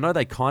 And I know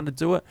they kind of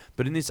do it,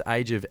 but in this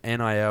age of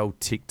NIL,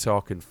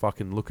 TikTok, and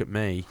fucking look at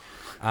me,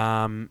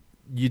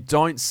 you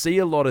don't see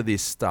a lot of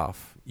this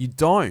stuff. You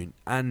don't.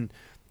 And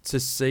to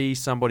see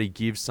somebody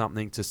give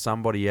something to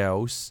somebody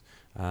else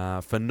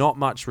for not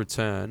much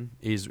return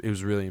it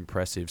was really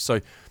impressive. So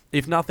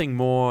if nothing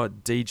more,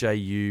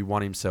 DJU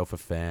won himself a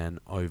fan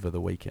over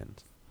the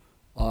weekend.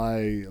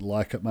 I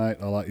like it, mate.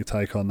 I like your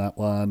take on that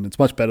one. It's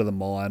much better than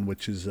mine,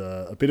 which is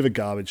a bit of a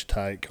garbage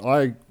take.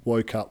 I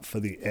woke up for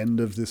the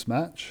end of this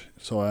match,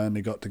 so I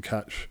only got to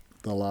catch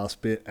the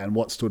last bit, and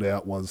what stood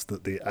out was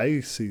that the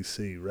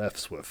ACC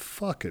refs were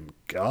fucking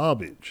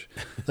garbage.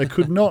 They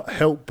could not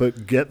help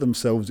but get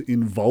themselves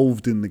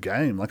involved in the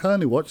game. Like, I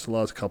only watched the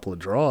last couple of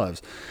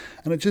drives,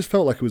 and it just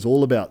felt like it was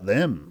all about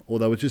them, or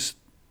they were just...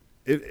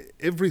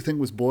 everything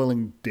was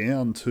boiling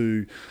down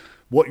to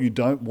what you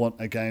don't want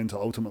a game to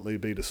ultimately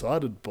be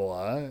decided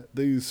by,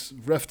 these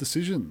ref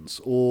decisions,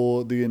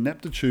 or the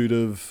ineptitude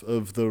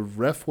of the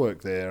ref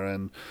work there.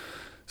 And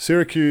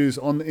Syracuse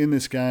in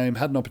this game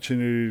had an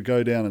opportunity to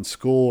go down and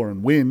score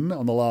and win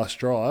on the last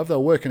drive. They were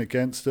working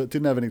against it,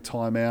 didn't have any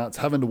timeouts,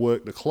 having to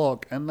work the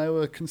clock, and they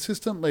were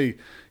consistently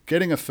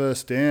getting a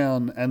first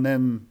down, and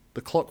then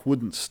the clock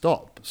wouldn't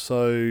stop.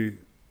 So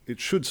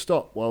it should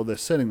stop while they're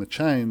setting the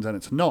chains, and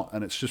it's not,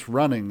 and it's just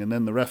running, and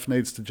then the ref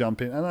needs to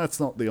jump in. And that's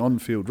not the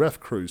on-field ref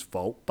crew's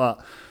fault, but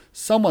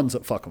someone's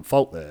at fucking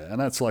fault there, and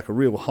that's like a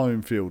real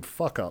home field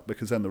fuck-up,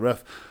 because then the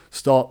ref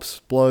stops,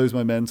 blows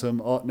momentum.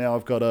 Oh, now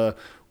I've got to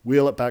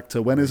wheel it back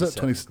to, when is it?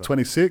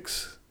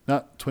 26?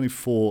 No,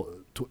 24.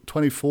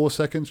 24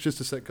 seconds, just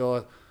a sec,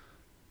 guy.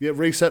 Yeah,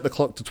 reset the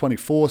clock to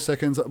 24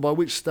 seconds, by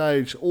which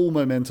stage all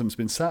momentum's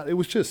been sat. It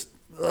was just,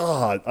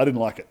 I didn't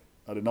like it.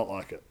 I did not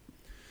like it.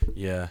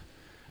 Yeah.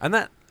 And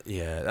that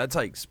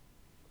takes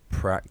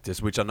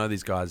practice, which I know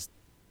these guys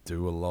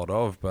do a lot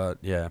of, but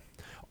yeah.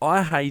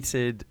 I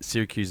hated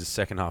Syracuse's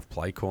second half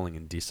play calling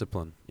and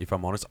discipline, if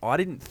I'm honest. I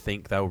didn't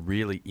think they were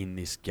really in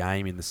this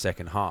game in the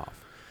second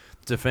half.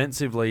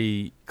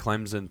 Defensively,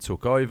 Clemson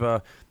took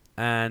over,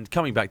 and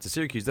coming back to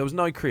Syracuse, there was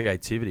no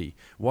creativity.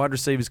 Wide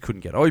receivers couldn't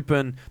get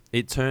open.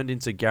 It turned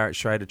into Garrett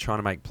Schrader trying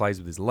to make plays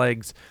with his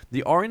legs.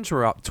 The Orange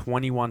were up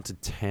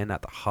 21-10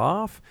 at the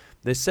half.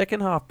 Their second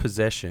half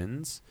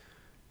possessions,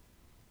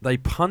 they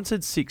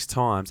punted 6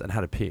 times and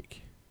had a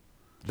pick.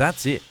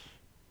 That's it.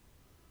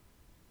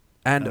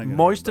 And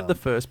most of the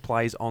first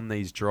plays on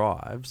these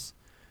drives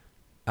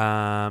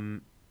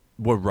were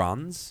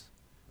runs.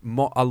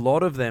 A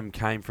lot of them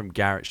came from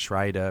Garrett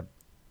Schrader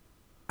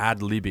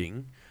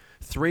ad-libbing.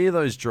 3 of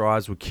those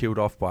drives were killed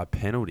off by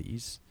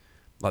penalties.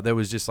 Like, there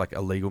was just like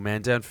illegal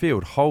man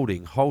downfield,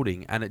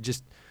 holding, and it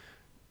just...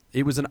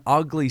 it was an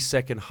ugly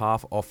second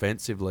half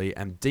offensively,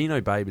 and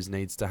Dino Babers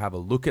needs to have a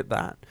look at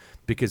that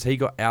because he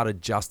got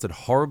out-adjusted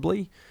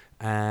horribly,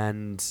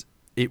 and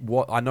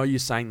I know you're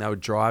saying they were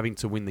driving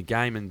to win the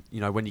game, and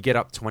when you get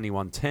up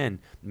 21-10,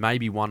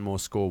 maybe one more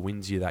score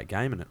wins you that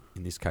game, and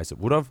in this case it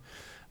would have.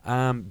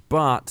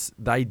 But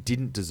they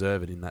didn't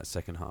deserve it in that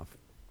second half.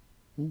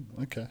 Ooh,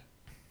 okay.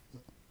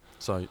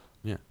 So,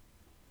 yeah.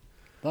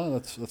 No,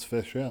 that's a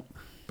fair shout.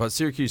 But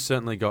Syracuse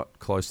certainly got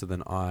closer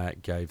than I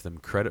gave them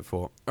credit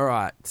for. All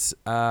right,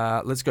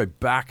 let's go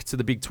back to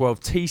the Big 12.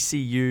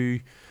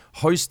 TCU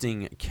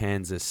hosting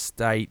Kansas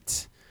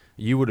State.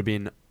 You would have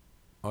been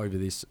over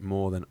this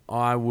more than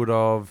I would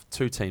have.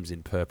 Two teams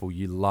in purple.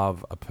 You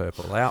love a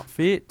purple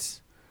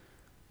outfit.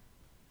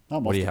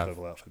 I'm off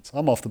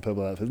the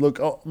purple outfits.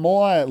 Look,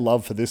 my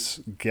love for this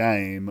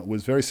game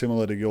was very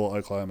similar to your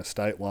Oklahoma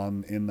State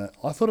one in that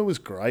I thought it was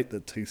great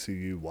that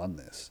TCU won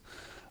this.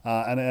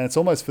 And it's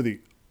almost for the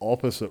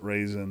opposite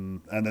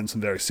reason, and then some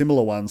very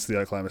similar ones to the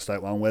Oklahoma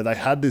State one, where they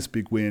had this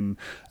big win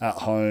at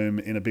home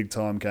in a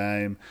big-time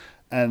game,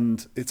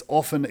 and it's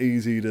often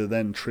easy to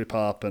then trip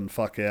up and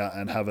fuck out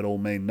and have it all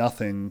mean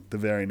nothing the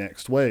very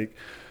next week,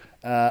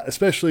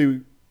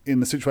 especially in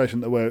the situation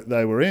that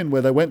they were in,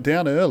 where they went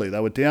down early. They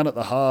were down at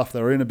the half,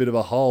 they were in a bit of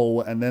a hole,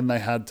 and then they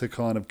had to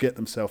kind of get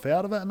themselves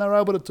out of it, and they were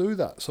able to do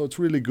that. So it's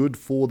really good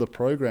for the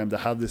program to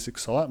have this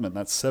excitement.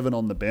 That's 7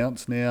 on the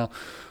bounce now,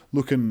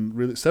 looking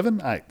really...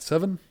 7?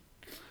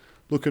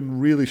 Looking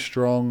really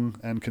strong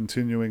and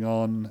continuing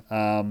on.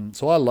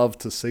 So I love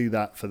to see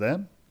that for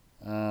them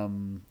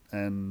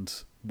and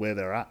where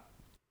they're at.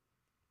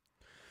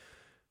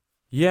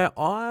 Yeah,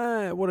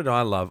 what did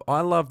I love?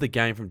 I love the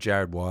game from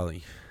Jared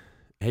Wiley.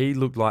 He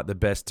looked like the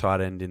best tight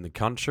end in the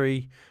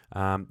country.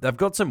 They've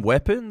got some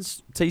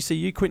weapons.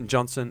 TCU, Quentin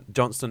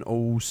Johnston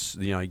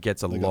also,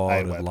 gets a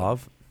lot of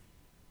love.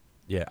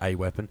 Yeah, a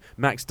weapon.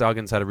 Max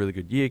Duggan's had a really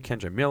good year.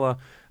 Kendra Miller,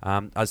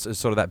 as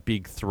sort of that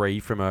big three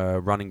from a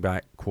running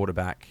back,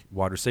 quarterback,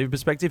 wide receiver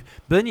perspective.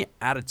 But then you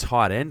add a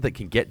tight end that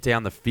can get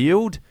down the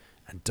field.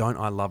 And don't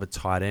I love a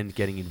tight end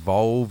getting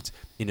involved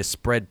in a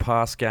spread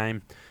pass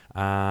game?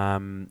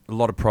 A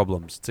lot of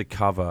problems to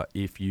cover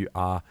if you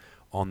are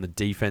on the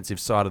defensive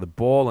side of the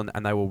ball.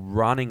 And they were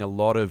running a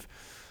lot of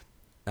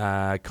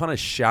kind of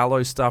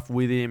shallow stuff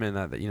with him, and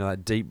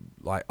that deep,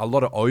 like a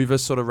lot of over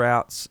sort of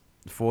routes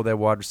for their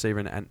wide receiver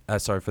and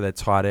for their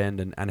tight end,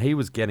 and he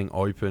was getting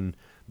open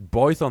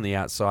both on the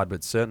outside,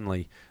 but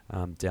certainly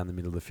down the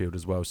middle of the field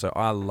as well. So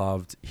I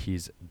loved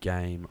his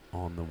game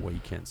on the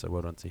weekend. So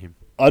well done to him.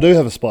 I do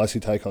have a spicy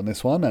take on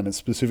this one, and it's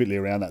specifically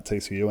around that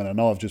TCU. And I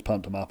know I've just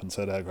pumped them up and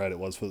said how great it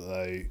was for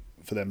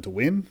them to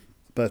win,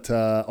 but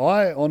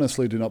I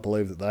honestly do not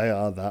believe that they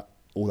are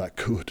all that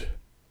good.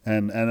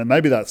 And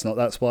maybe that's not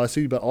that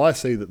spicy, but I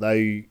see that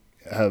they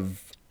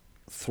have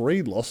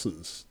 3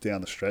 losses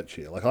down the stretch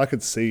here. Like, I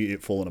could see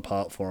it falling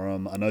apart for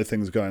them. I know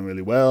things are going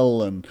really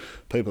well, and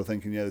people are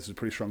thinking, yeah, this is a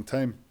pretty strong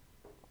team.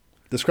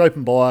 They're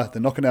scraping by.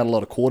 They're knocking out a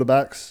lot of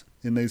quarterbacks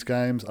in these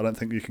games. I don't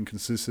think you can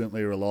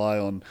consistently rely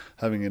on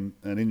having an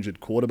injured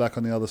quarterback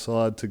on the other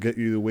side to get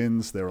you the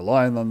wins. They're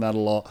relying on that a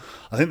lot.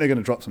 I think they're going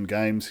to drop some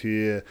games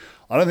here.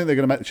 I don't think they're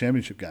going to make the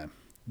championship game.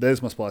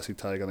 There's my spicy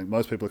take. I think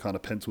most people have kind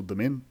of penciled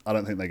them in. I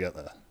don't think they get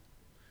there.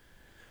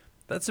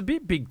 That's a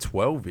bit Big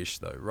 12-ish,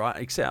 though, right?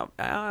 Except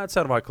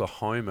outside of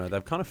Oklahoma,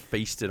 they've kind of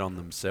feasted on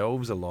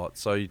themselves a lot.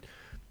 So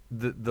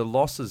the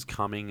losses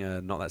coming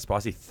are not that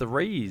spicy.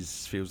 3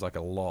 feels like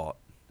a lot.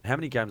 How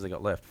many games they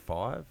got left?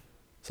 5?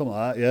 Something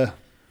like that, yeah.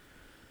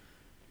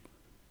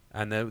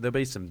 And there'll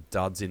be some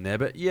duds in there.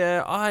 But,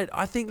 yeah,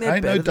 I think they're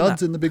better than that. Ain't no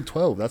duds in the Big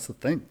 12. That's the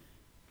thing.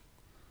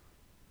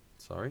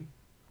 Sorry?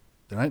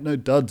 There ain't no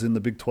duds in the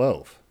Big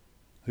 12.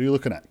 Who are you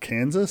looking at?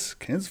 Kansas?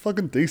 Kansas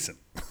fucking decent.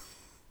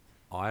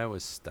 Iowa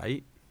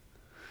State?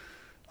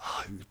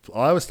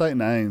 Iowa State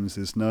and Ames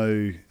is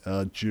no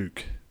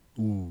Duke.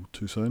 Ooh,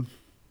 too soon?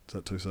 Is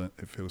that too soon?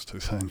 It feels too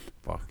soon.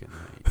 Fucking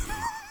hate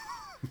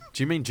you.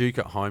 Do you mean Duke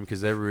at home?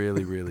 Because they're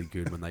really, really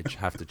good when they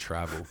have to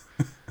travel.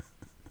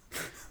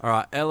 All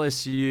right,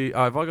 LSU.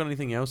 Have I got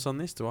anything else on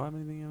this? Do I have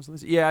anything else on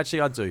this? Yeah,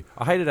 actually, I do.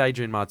 I hated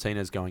Adrian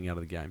Martinez going out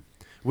of the game.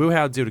 Will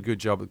Howard did a good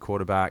job at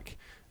quarterback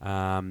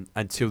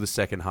until the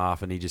second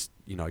half, and he just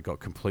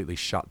got completely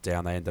shut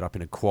down. They ended up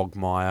in a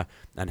quagmire,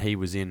 and he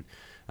was in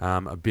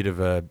a bit of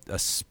a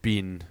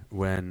spin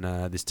when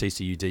this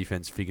TCU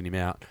defense figured him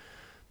out.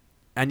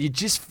 And you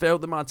just felt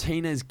that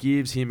Martinez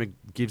gives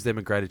them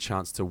a greater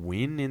chance to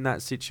win in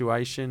that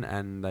situation,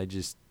 and they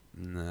just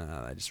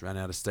ran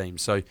out of steam.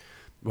 So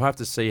we'll have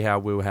to see how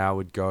Will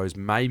Howard goes.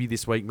 Maybe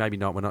this week, maybe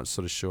not. We're not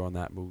sort of sure on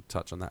that. We'll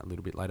touch on that a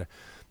little bit later.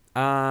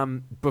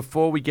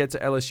 Before we get to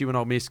LSU and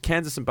Ole Miss,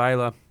 Kansas and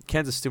Baylor.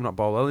 Kansas still not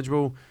bowl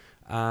eligible.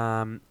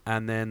 And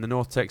then the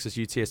North Texas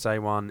UTSA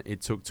one,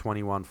 it took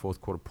 21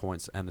 fourth quarter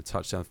points and a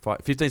touchdown.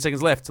 15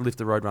 seconds left to lift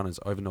the Roadrunners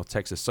over North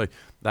Texas. So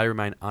they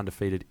remain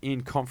undefeated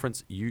in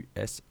Conference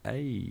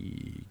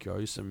USA.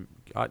 Go some,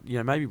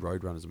 maybe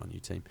Roadrunners are my new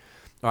team.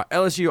 All right,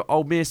 LSU,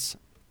 Ole Miss.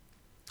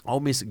 Ole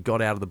Miss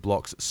got out of the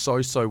blocks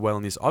so well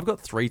in this. I've got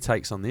 3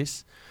 takes on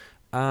this.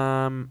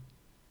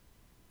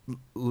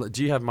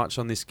 Do you have much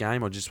on this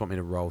game, or just want me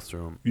to roll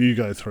through them? You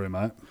go through,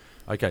 mate.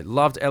 Okay,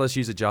 loved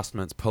LSU's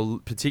adjustments,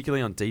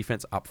 particularly on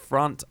defense up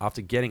front.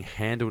 After getting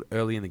handled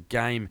early in the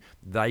game,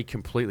 they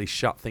completely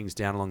shut things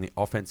down along the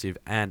offensive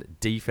and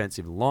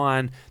defensive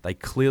line. They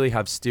clearly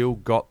have still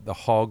got the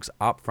Hogs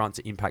up front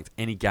to impact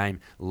any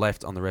game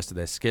left on the rest of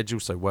their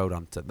schedule, so well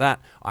done to that.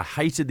 I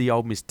hated the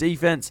Ole Miss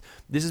defense.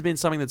 This has been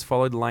something that's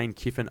followed Lane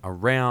Kiffin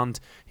around.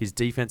 His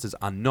defenses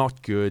are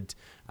not good.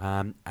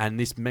 And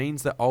this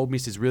means that Ole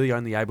Miss is really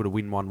only able to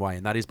win one way,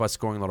 and that is by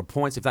scoring a lot of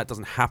points. If that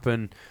doesn't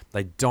happen,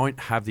 they don't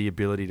have the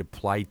ability to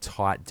play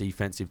tight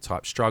defensive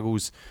type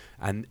struggles.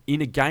 And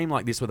in a game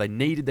like this where they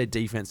needed their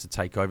defense to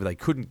take over, they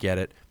couldn't get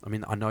it. I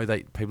mean, I know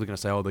people are going to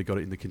say, oh, they got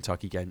it in the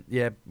Kentucky game.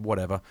 Yeah,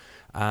 whatever.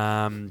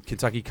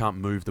 Kentucky can't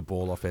move the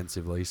ball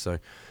offensively.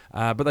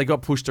 But they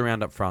got pushed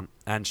around up front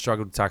and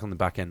struggled to tackle in the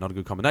back end. Not a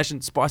good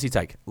combination. Spicy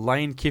take.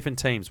 Lane Kiffin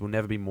teams will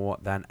never be more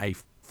than a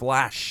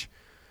flash.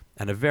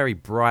 And a very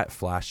bright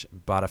flash,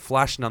 but a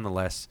flash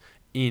nonetheless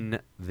in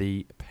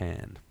the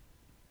pan.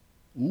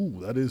 Ooh,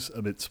 that is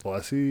a bit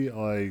spicy.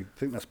 I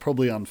think that's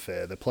probably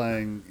unfair. They're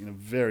playing in a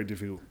very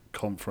difficult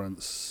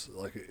conference.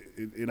 Like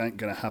it ain't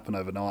going to happen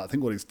overnight. I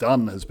think what he's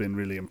done has been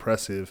really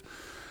impressive,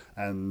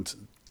 and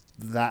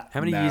that. How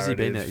many years has he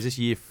been there? Is this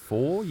year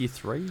 4, year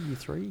 3, year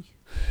 3?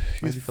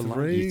 Maybe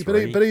for year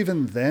 3. But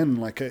even then,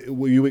 like,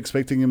 were you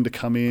expecting him to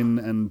come in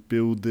and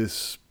build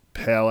this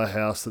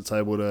powerhouse that's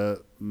able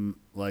to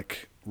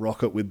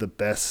rocket with the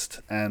best,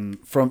 and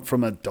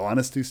from a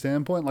dynasty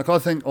standpoint? Like, I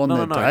think on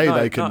their day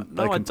they can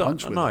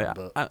punch with them.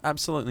 But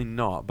absolutely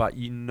not. But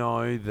you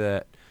know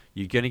that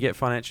you're going to get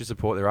financial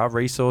support. There are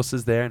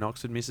resources there in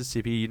Oxford,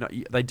 Mississippi. You know,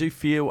 they do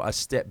feel a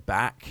step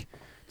back.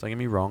 Don't get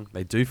me wrong.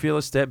 They do feel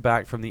a step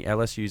back from the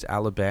LSU's,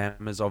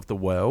 Alabamas of the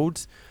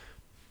world.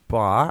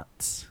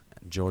 But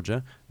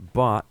Georgia.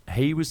 But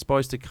he was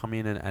supposed to come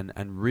in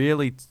and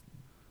really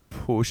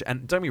push.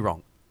 And don't get me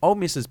wrong, Ole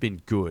Miss has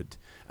been good,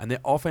 and their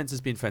offense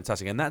has been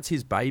fantastic, and that's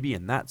his baby,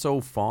 and that's all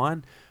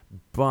fine.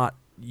 But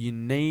you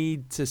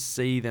need to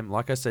see them,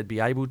 like I said, be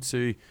able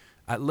to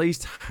at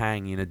least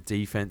hang in a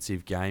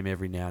defensive game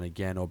every now and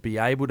again, or be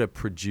able to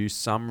produce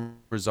some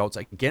results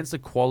against a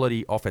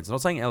quality offense. I'm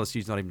not saying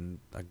LSU's not even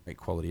a great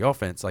quality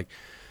offense. Like,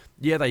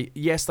 yeah, they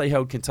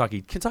held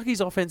Kentucky.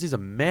 Kentucky's offense is a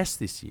mess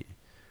this year.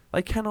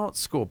 They cannot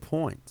score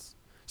points.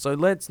 So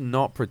let's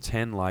not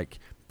pretend like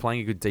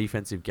playing a good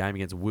defensive game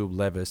against Will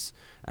Levis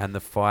and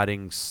the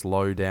fighting,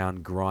 slow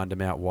down, grind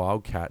them out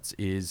Wildcats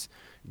is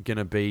going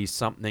to be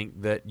something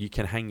that you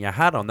can hang your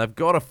hat on. They've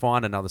got to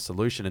find another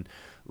solution. And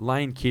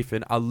Lane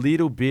Kiffin, a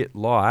little bit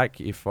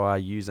like, if I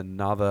use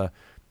another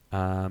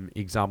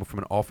example from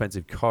an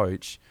offensive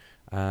coach,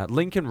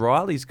 Lincoln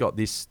Riley's got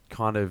this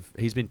kind of,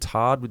 he's been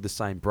tarred with the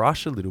same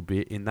brush a little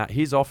bit in that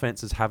his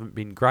defenses haven't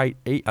been great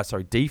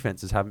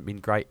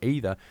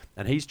either,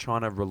 and he's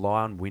trying to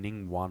rely on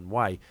winning one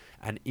way.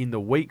 And in the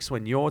weeks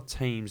when your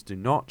teams do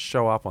not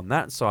show up on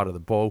that side of the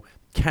ball,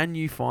 can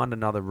you find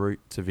another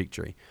route to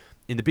victory?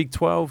 In the Big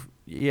 12,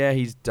 yeah,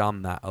 he's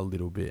done that a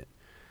little bit.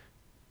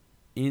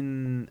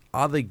 In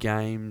other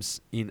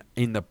games, in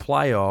the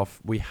playoff,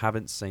 we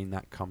haven't seen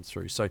that come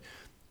through. So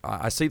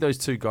I see those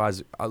two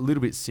guys a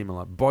little bit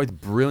similar. Both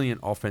brilliant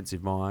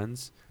offensive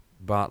minds,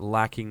 but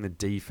lacking the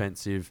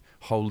defensive,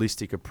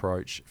 holistic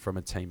approach from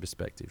a team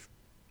perspective.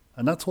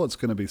 And that's what's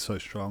going to be so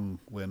strong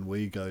when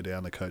we go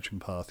down the coaching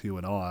path, you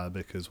and I,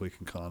 because we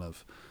can kind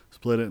of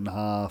split it in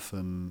half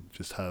and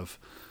just have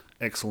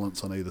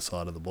excellence on either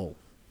side of the ball.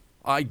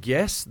 I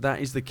guess that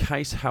is the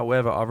case.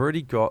 However, I've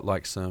already got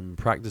like some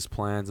practice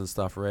plans and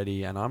stuff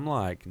ready, and I'm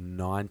like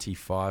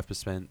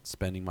 95%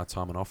 spending my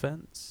time on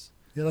offense.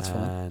 Yeah, that's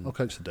fine. I'll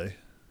coach the D.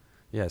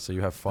 Yeah, so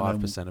you have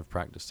 5% of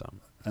practice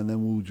time. And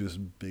then we'll just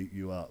beat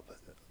you up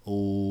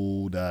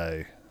all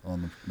day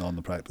on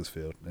the practice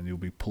field, and you'll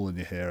be pulling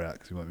your hair out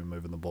because you won't be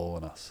moving the ball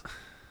on us.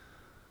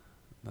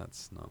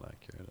 That's not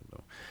accurate at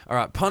all. All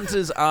right,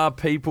 punters are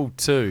people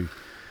too.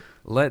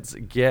 Let's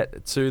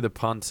get to the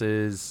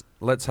punters.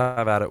 Let's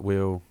have at it,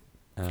 Will.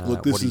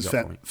 Look, this is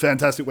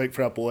fantastic week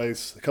for our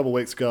boys. A couple of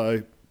weeks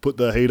ago, put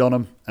the heat on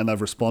them, and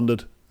they've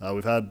responded.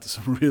 We've had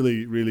some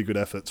really, really good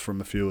efforts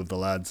from a few of the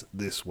lads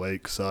this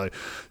week. So,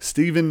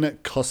 Stephen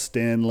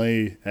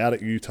Costanley out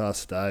at Utah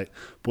State,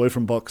 boy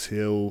from Box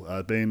Hill,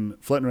 been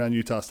floating around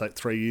Utah State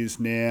 3 years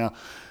now,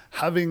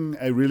 having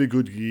a really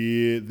good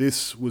year.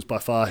 This was by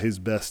far his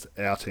best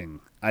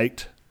outing.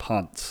 8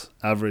 punts,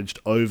 averaged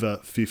over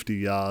 50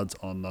 yards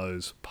on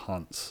those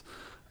punts.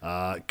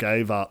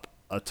 Gave up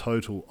a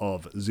total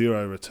of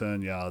 0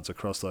 return yards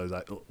across those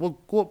 8.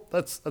 Well,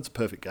 that's a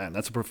perfect game.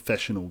 That's a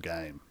professional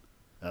game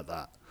at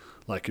that.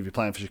 Like, if you're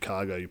playing for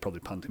Chicago, you're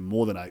probably punting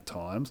more than 8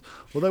 times.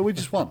 Although we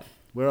just won.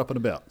 We're up and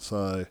about.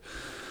 So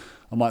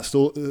I might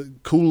still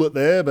cool it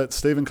there. But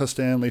Stephen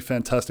Costanley,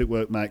 fantastic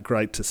work, mate.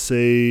 Great to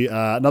see.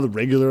 Another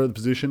regular at the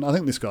position. I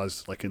think this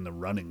guy's like in the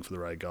running for the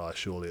Ray Guy,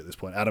 surely, at this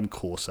point. Adam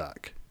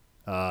Corsack.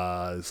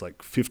 Is like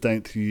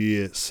 15th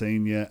year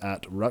senior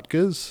at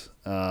Rutgers.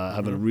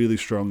 Having a really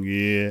strong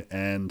year.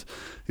 And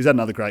he's had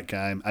another great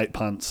game. 8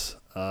 punts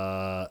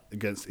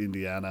against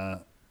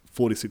Indiana.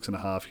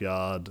 46.5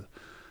 yard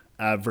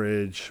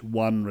average,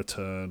 1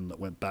 return that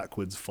went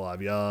backwards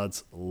 5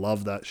 yards.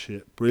 Love that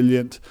shit.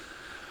 Brilliant.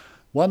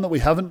 One that we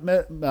haven't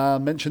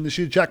mentioned this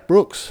year, Jack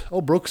Brooks.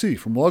 Oh, Brooksy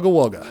from Wagga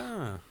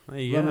Wagga. There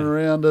you Running go.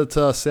 around at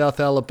South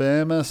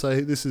Alabama. So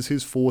this is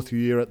his 4th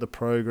year at the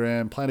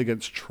program. Playing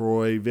against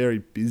Troy. Very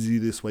busy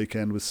this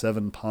weekend with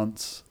 7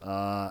 punts.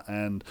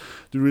 And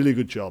did a really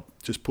good job.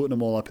 Just putting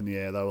them all up in the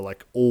air. They were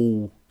like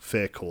all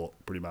fair court,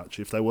 pretty much.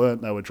 If they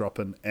weren't, they were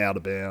dropping out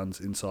of bounds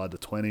inside the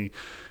 20.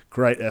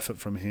 Great effort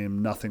from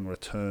him. Nothing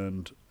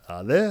returned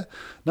there.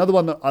 Another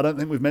one that I don't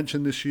think we've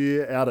mentioned this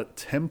year, out at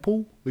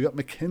Temple, we got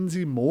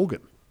Mackenzie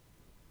Morgan.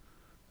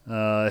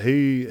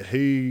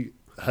 He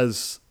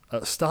has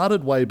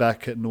started way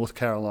back at North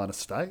Carolina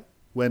State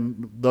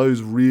when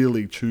those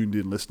really tuned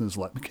in listeners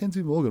were like,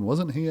 Mackenzie Morgan,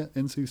 wasn't he at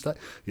NC State?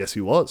 Yes,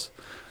 he was.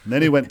 And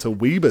then he went to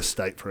Weber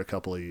State for a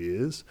couple of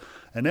years,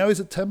 and now he's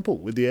at Temple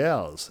with the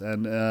Owls.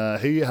 And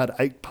he had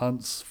 8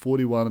 punts,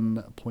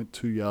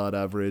 41.2 yard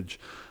average.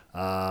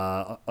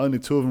 Only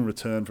 2 of them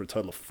returned for a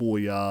total of 4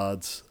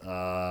 yards.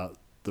 The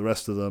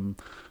rest of them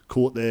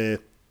caught there.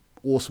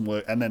 Awesome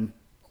work. And then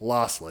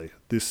lastly,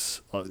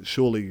 this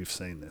surely you've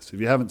seen this. If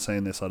you haven't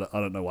seen this, I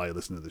don't know why you're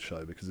listening to the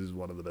show, because this is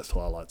one of the best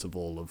highlights of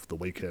all of the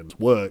weekend's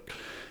work.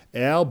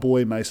 Our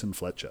boy Mason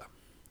Fletcher,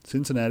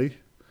 Cincinnati,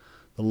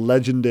 the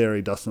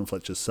legendary Dustin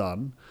Fletcher's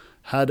son,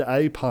 had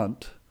a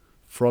punt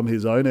from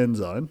his own end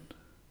zone.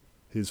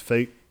 His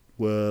feet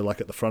were like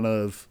at the front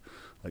of,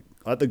 like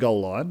at the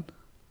goal line,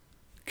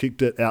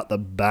 kicked it out the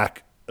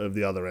back of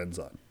the other end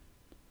zone.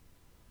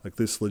 Like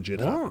this legit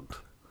happened.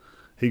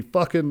 He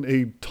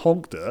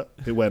tonked it.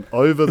 It went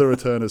over the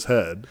returner's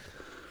head,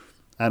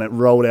 and it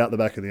rolled out the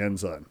back of the end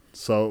zone.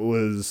 So it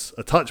was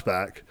a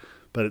touchback,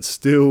 but it's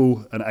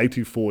still an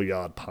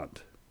 84-yard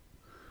punt.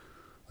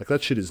 Like,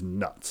 that shit is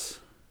nuts.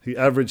 He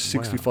averaged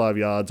 65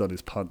 yards on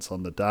his punts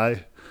on the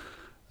day.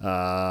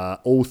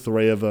 All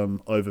 3 of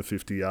them over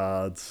 50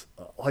 yards.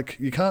 Like,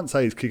 you can't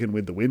say he's kicking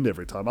with the wind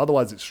every time.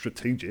 Otherwise, it's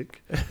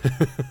strategic.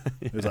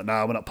 He's like,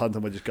 we're not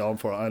punting. We're just going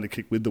for it. I only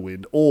kick with the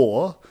wind.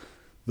 Or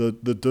the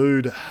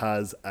dude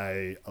has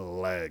a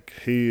leg.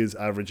 He is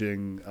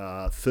averaging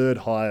 3rd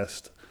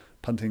highest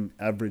punting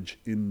average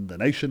in the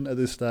nation at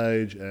this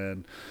stage.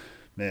 And,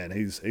 man,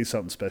 he's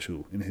something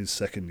special in his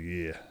 2nd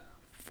year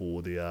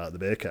for the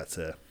Bearcats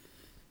there.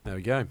 There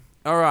we go.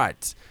 All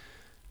right.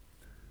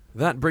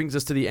 That brings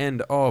us to the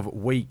end of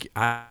week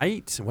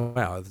 8.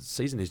 Wow, the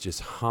season is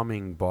just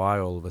humming by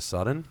all of a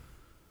sudden.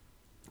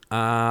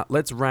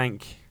 Let's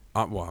rank.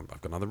 I've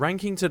got another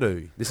ranking to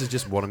do. This is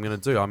just what I'm going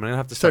to do. I'm going to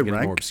have to start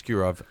getting more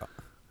obscure.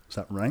 Is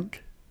that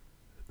rank?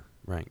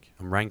 Rank.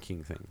 I'm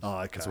ranking things. Oh,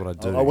 okay. That's what I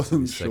do. I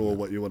wasn't sure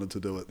what you wanted to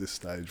do at this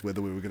stage,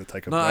 whether we were going to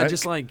take a break. No, I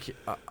just like...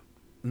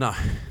 no.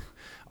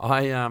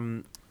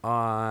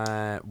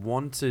 I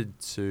wanted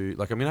to,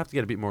 like, I'm going to have to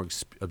get a bit more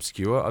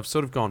obscure. I've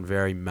sort of gone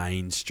very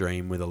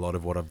mainstream with a lot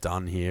of what I've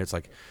done here. It's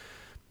like,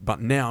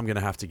 but now I'm going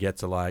to have to get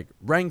to, like,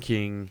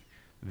 ranking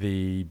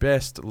the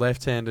best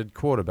left-handed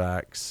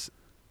quarterbacks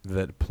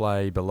that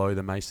play below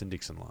the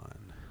Mason-Dixon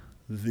line.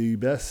 The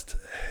best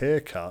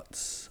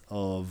haircuts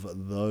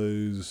of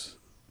those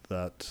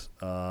that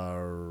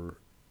are,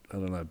 I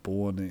don't know,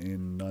 born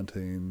in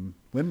 19...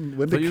 When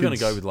so you're going to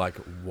go with, like,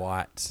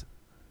 white...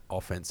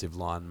 offensive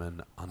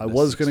lineman. I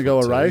was going to go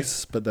a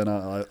race, but then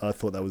I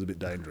thought that was a bit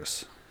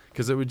dangerous.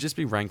 Because it would just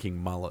be ranking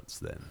mullets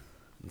then.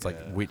 It's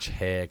like which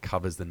hair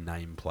covers the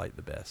nameplate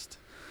the best.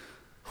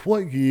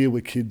 What year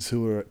were kids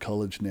who are at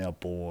college now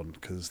born?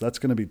 Because that's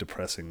going to be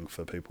depressing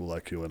for people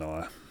like you and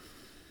I,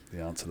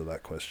 the answer to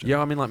that question. Yeah,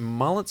 I mean, like,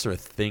 mullets are a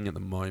thing at the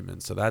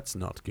moment, so that's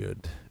not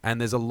good.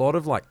 And there's a lot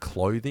of, like,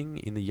 clothing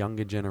in the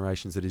younger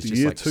generations that is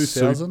just, like... Year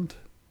 2000?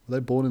 Were they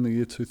born in the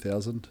year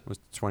 2000? It was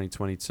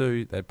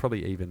 2022. They're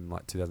probably even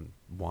like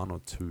 2001 or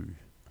 2.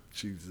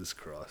 Jesus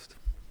Christ.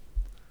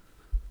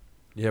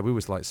 Yeah, we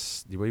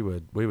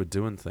were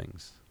doing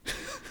things.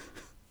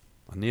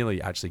 I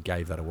nearly actually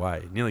gave that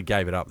away. Nearly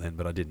gave it up then,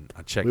 but I didn't.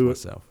 I checked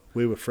myself.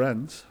 We were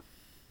friends.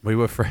 We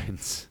were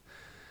friends.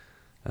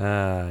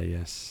 Ah,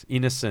 yes.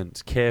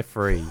 Innocent,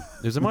 carefree.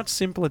 It was a much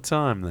simpler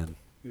time then.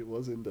 It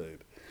was indeed.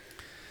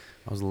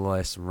 I was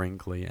less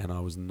wrinkly and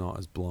I was not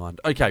as blind.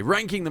 Okay,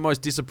 ranking the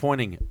most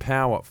disappointing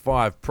Power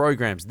 5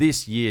 programs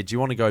this year. Do you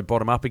want to go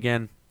bottom up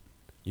again?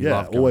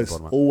 Always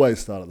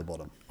start at the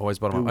bottom. Always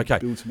bottom up. Okay.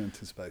 Build some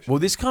anticipation. Well,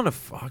 this kind of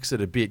fucks it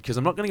a bit because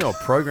I'm not going to go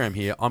a program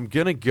here. I'm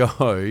going to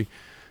go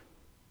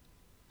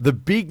the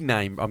big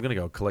name. I'm going to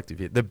go a collective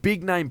here. The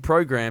big name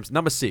programs,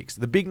 number 6.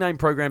 The big name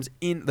programs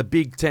in the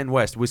Big Ten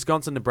West.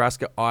 Wisconsin,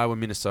 Nebraska, Iowa,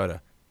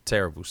 Minnesota.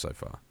 Terrible so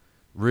far.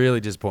 Really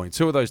disappointing.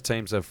 2 of those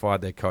teams have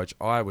fired their coach.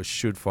 Iowa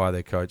should fire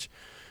their coach.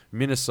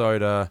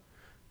 Minnesota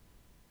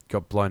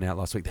got blown out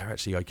last week. They're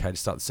actually okay to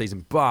start the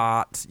season,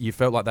 but you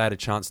felt like they had a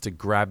chance to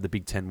grab the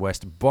Big Ten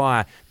West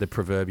by the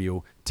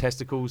proverbial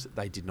testicles.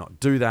 They did not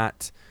do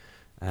that.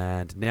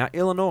 And now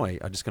Illinois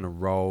are just going to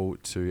roll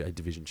to a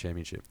division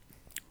championship.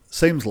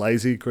 seems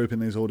lazy grouping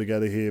these all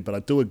together here, but I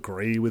do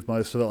agree with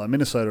most of it. Like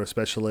Minnesota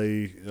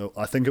especially,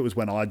 I think it was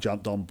when I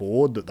jumped on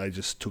board that they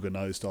just took a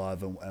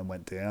nosedive and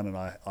went down, and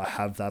I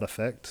have that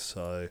effect.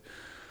 So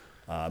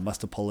I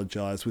must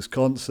apologise.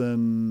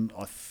 Wisconsin,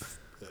 I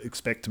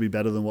expect to be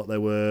better than what they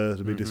were,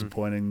 to be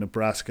disappointing.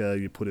 Nebraska,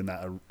 you put in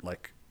that,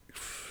 like,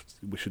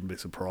 we shouldn't be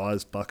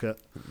surprised bucket.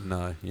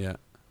 No, yeah.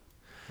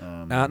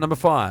 Number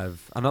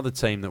 5, another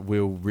team that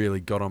Will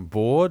really got on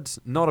board.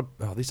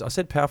 I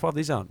said Power 5.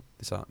 This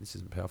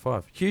isn't Power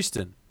 5.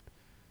 Houston,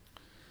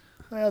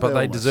 but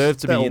they deserve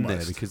to be in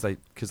there because they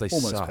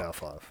almost suck. Power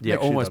 5. Yeah,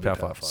 Next year almost they'll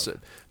Power be 5. So,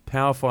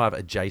 Power 5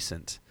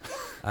 adjacent.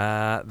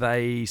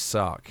 They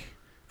suck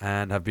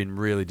and have been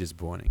really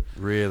disappointing.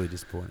 Really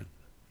disappointing.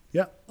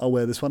 Yeah, I'll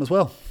wear this one as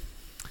well.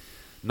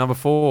 Number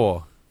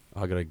 4,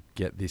 I got to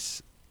get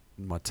this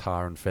my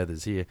tar and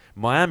feathers here.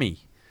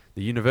 Miami,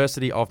 the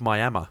University of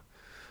Miami.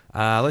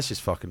 Let's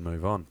just fucking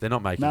move on. They're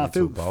not making it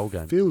to a bowl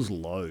game. Feels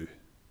low,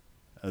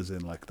 as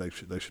in like they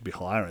should be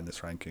higher in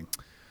this ranking.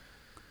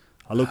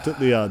 I looked at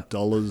the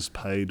dollars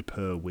paid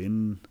per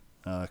win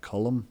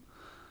column,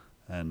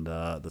 and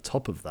the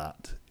top of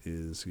that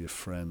is your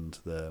friend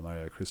there,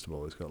 Mario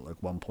Cristobal. He's got like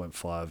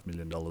 $1.5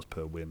 million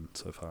per win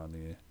so far in the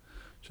year,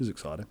 which is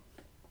exciting.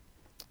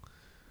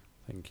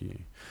 Thank you.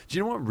 Do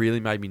you know what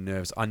really made me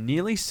nervous? I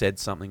nearly said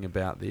something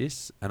about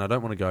this, and I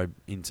don't want to go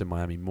into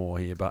Miami more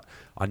here, but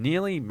I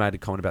nearly made a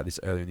comment about this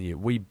earlier in the year.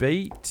 We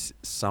beat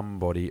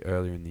somebody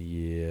earlier in the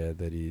year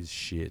that is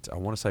shit. I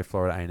want to say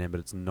Florida A&M,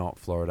 but it's not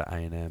Florida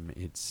A&M.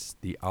 It's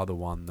the other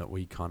one that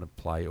we kind of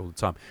play all the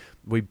time.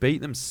 We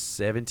beat them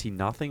 70-0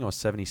 or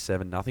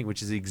 77-0,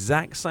 which is the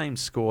exact same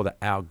score that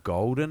our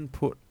Golden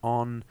put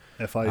on.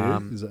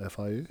 FIU? Is it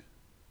FIU?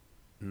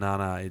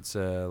 No, it's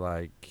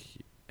like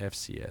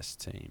FCS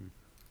team.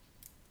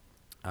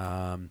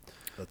 But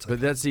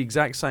that's the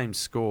exact same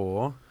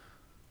score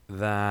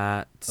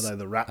that... Are they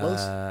the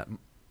Rattlers?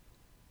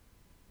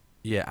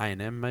 Yeah,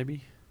 A&M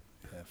maybe.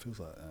 Yeah, it feels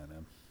like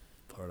A&M.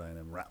 Florida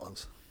A&M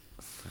Rattlers.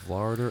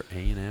 Florida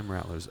A&M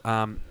Rattlers.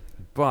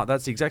 But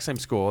that's the exact same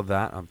score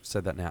that... I've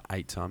said that now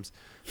 8 times.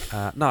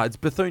 No, it's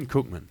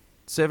Bethune-Cookman.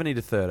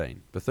 70-13.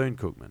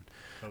 Bethune-Cookman.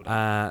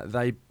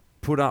 They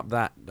put up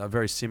a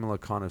very similar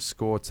kind of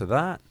score to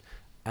that.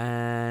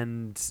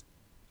 And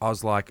I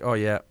was like, oh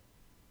yeah,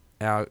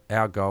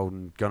 our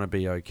Golden going to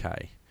be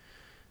okay.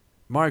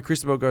 Mario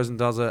Cristobal goes and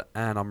does it,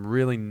 and I'm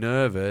really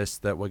nervous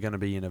that we're going to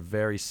be in a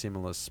very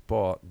similar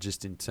spot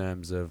just in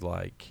terms of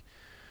like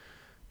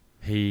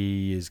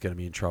he is going to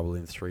be in trouble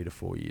in 3 to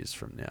 4 years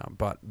from now.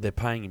 But they're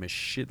paying him a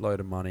shitload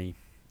of money.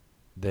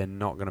 They're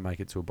not going to make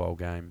it to a bowl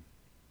game.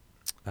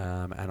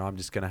 And I'm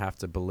just going to have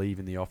to believe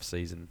in the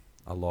off-season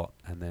a lot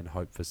and then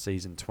hope for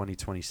season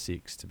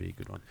 2026 to be a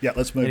good one. Yeah,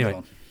 let's move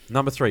on.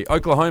 Number 3,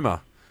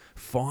 Oklahoma.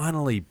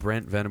 Finally,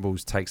 Brent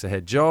Venables takes a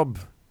head job,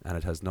 and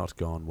it has not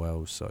gone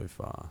well so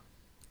far.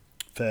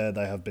 Fair,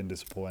 they have been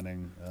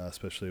disappointing,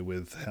 especially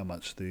with how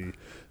much the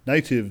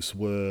natives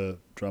were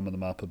drumming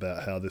them up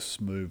about how this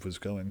move was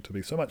going to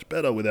be so much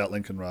better without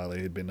Lincoln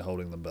Riley. He'd been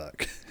holding them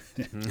back.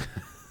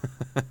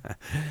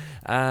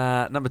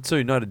 Number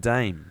 2, Notre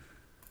Dame.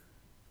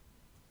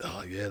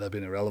 Oh yeah, they've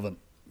been irrelevant.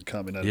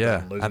 Can't be Notre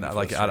Dame losing. And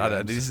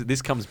like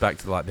this comes back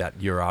to like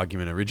that your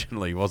argument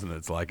originally, wasn't it?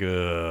 It's like,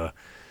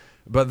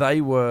 but they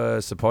were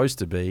supposed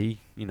to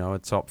be, a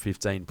top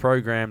 15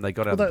 program. They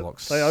got out of the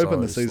blocks. They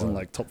opened the season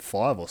like top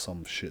 5 or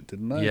some shit,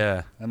 didn't they?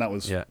 Yeah, and that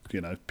was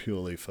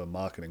purely for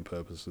marketing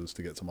purposes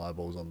to get some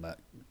eyeballs on that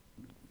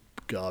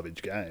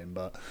garbage game.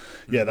 But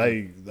yeah,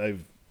 they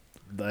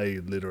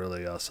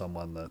literally are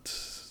someone that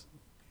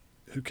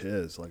who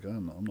cares? Like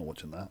I'm not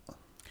watching that.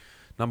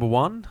 Number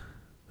 1,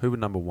 who would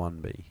number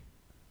 1 be?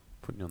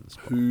 Putting you on the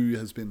spot. Who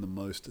has been the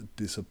most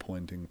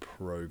disappointing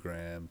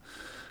program?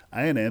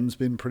 A&M's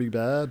been pretty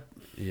bad.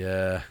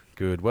 Yeah,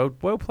 good.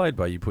 Well played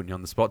by you putting you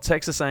on the spot.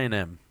 Texas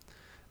A&M.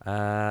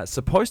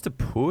 Supposed to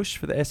push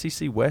for the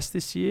SEC West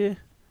this year.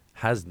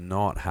 Has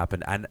not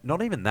happened. And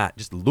not even that,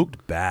 just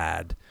looked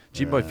bad.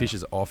 Jimbo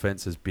Fisher's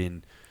offense has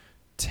been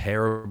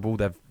terrible.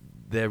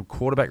 Their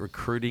quarterback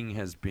recruiting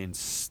has been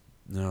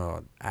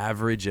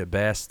average at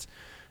best.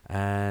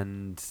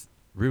 And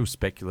real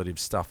speculative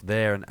stuff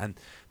there. And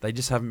they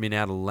just haven't been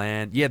able to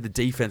land. Yeah, the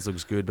defense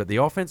looks good, but the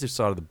offensive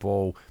side of the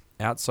ball,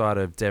 outside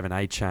of Devin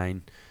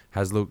A-Chain,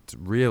 has looked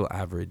real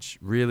average,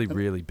 really,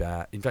 really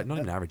bad. In fact, not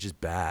even average,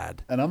 just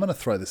bad. And I'm going to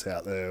throw this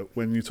out there.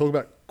 When you talk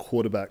about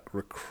quarterback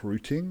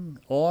recruiting,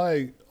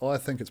 I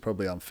think it's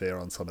probably unfair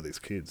on some of these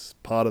kids.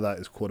 Part of that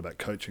is quarterback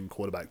coaching,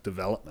 quarterback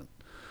development.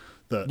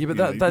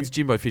 That's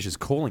Jimbo Fisher's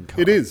calling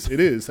card. It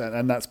is,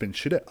 and that's been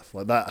shit out.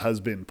 Like that has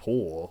been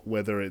poor.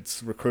 Whether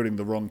it's recruiting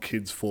the wrong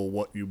kids for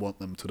what you want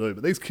them to do,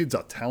 but these kids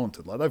are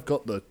talented. Like they've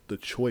got the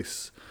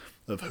choice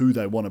of who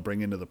they want to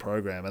bring into the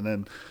program, and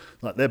then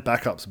like their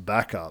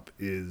backup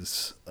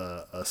is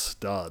a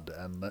stud.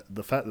 And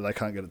the fact that they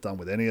can't get it done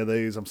with any of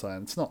these, I'm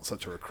saying it's not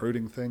such a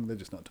recruiting thing. They're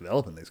just not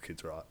developing these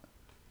kids right.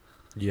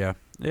 Yeah.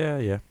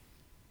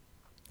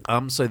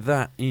 So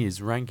that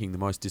is ranking the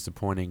most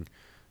disappointing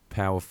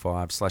Power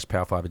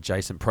 5/Power 5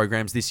 adjacent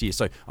programs this year.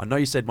 So I know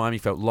you said Miami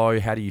felt low.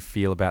 How do you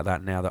feel about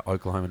that now that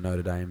Oklahoma,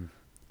 Notre Dame,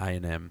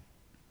 A&M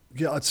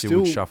I'd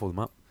still would shuffle them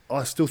up?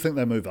 I still think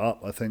they move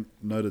up. I think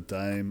Notre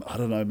Dame, I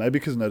don't know, maybe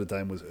because Notre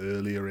Dame was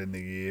earlier in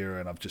the year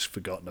and I've just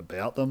forgotten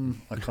about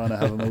them. I kind of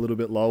have them a little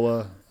bit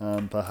lower,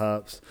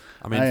 perhaps.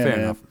 I mean, fair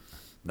enough.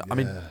 Yeah. I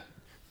mean,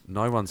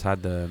 no one's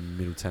had the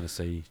Middle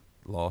Tennessee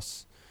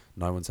loss.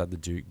 No one's had the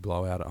Duke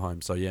blowout at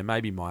home. So, yeah,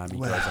 maybe Miami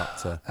goes up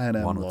to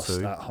A&M 1 or lost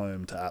 2. at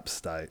home to App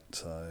State,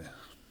 so...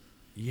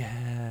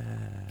 Yeah.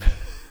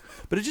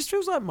 But it just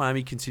feels like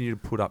Miami continue to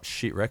put up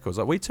shit records.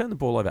 Like, we turned the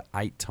ball over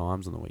 8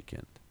 times on the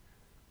weekend.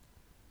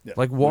 Yeah,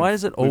 like, why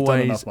is it always... We've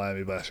done enough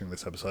Miami bashing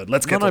this episode.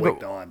 Let's get to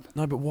week 9.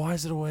 No, but why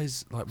is it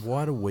always... Like,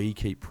 why do we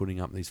keep putting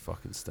up these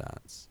fucking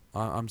stats?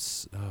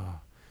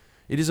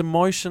 It is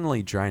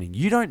emotionally draining.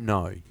 You don't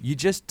know. You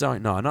just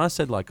don't know. And I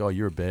said, like, oh,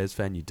 you're a Bears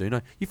fan. You do know.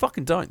 You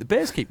fucking don't. The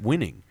Bears keep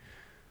winning.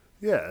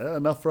 Yeah,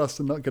 enough for us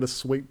to not get a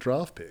sweet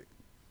draft pick.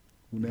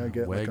 We'll now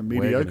get like a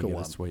mediocre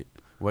one.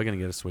 We're going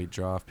to get a sweet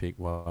draft pick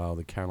while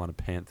the Carolina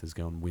Panthers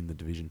go and win the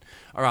division.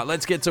 All right,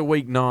 let's get to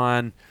week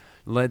 9.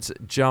 Let's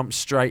jump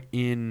straight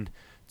in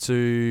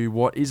to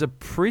what is a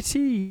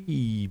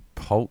pretty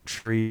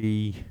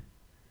paltry,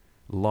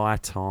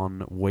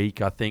 light-on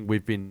week. I think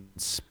we've been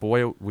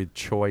spoilt with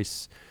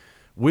choice.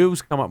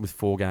 Will's come up with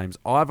 4 games.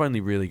 I've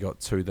only really got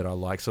 2 that I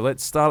like. So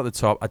let's start at the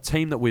top. A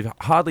team that we've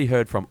hardly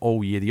heard from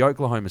all year, the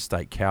Oklahoma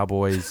State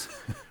Cowboys.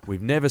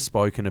 We've never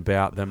spoken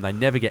about them. They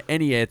never get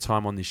any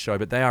airtime on this show,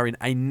 but they are in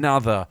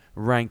another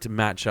ranked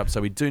matchup.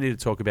 So we do need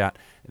to talk about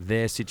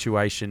their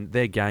situation,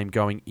 their game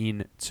going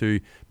into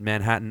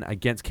Manhattan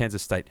against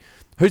Kansas State.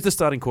 Who's the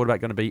starting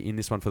quarterback going to be in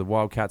this one for the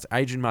Wildcats?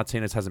 Adrian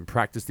Martinez hasn't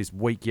practiced this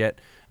week yet.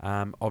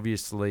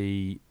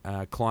 Obviously,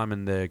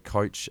 Kleiman, the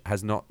coach,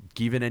 has not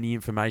given any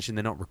information.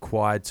 They're not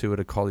required to at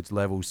a college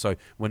level, so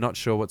we're not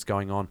sure what's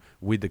going on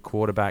with the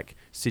quarterback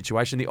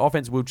situation. The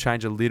offense will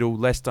change a little,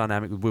 less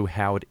dynamic with Will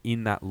Howard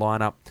in that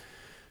lineup.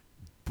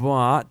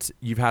 But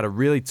you've had a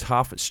really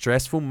tough,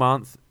 stressful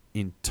month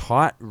in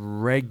tight,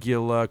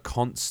 regular,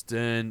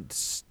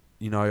 constant,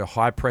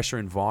 high-pressure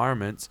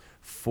environments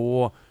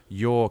for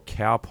your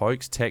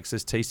Cowpokes.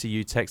 Texas,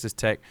 TCU, Texas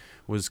Tech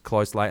was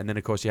close late. And then,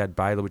 of course, you had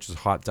Baylor, which was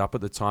hyped up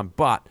at the time.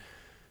 But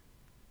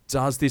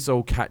does this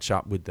all catch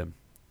up with them?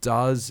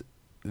 Does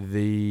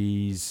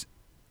this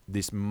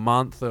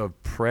month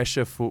of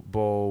pressure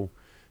football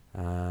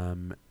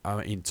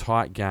in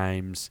tight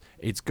games,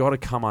 it's got to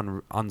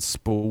come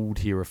unspooled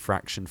here a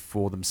fraction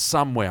for them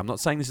somewhere. I'm not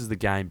saying this is the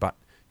game, but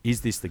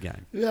is this the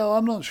game? Yeah,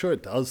 I'm not sure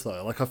it does,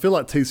 though. Like, I feel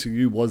like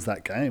TCU was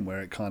that game where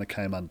it kind of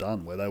came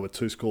undone, where they were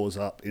 2 scores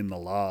up in the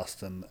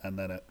last and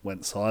then it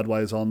went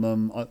sideways on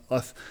them.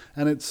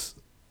 And it's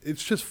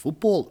just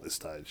football at this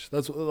stage.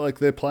 That's like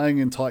they're playing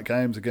in tight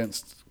games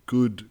against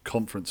good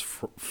conference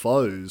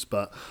foes,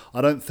 but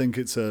I don't think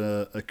it's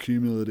a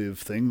cumulative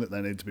thing that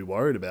they need to be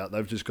worried about.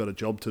 They've just got a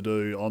job to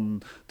do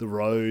on the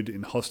road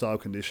in hostile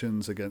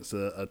conditions against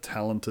a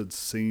talented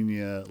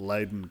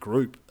senior-laden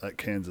group at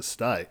Kansas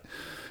State.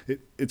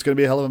 It's going to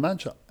be a hell of a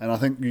matchup. And I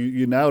think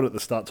you nailed it at the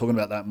start talking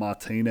about that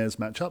Martinez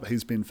matchup.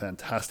 He's been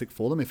fantastic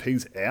for them. If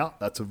he's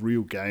out, that's a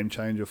real game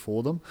changer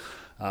for them.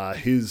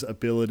 His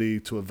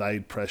ability to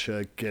evade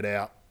pressure, get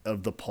out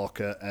of the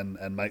pocket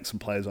and make some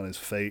plays on his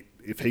feet.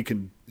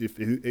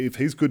 If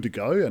he's good to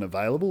go and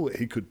available,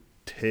 he could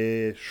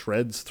tear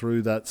shreds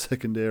through that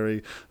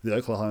secondary, the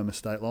Oklahoma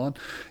State line.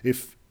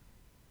 If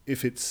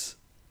it's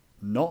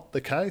not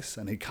the case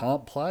and he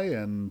can't play,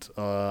 and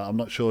I'm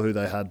not sure who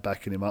they had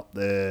backing him up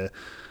there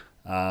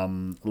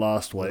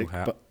last week.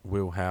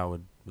 Will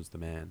Howard was the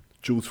man.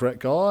 Dual threat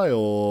guy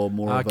or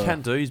more of a...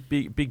 Can do. He's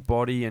big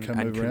body and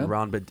can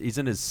run, but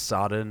isn't as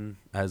sudden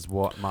as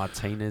what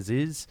Martinez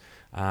is,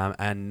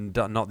 and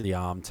not the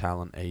arm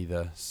talent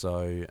either.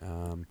 So,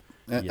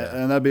 yeah.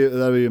 And that'd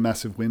be a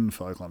massive win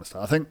for Oklahoma State.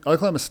 I think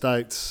Oklahoma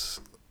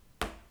State's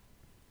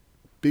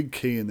big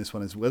key in this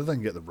one is whether they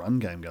can get the run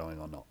game going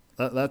or not.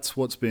 That's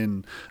what's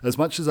been, as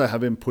much as they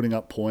have been putting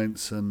up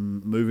points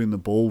and moving the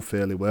ball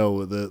fairly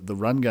well, the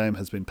run game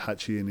has been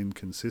patchy and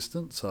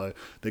inconsistent. So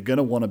they're going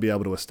to want to be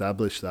able to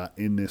establish that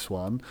in this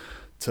one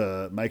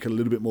to make it a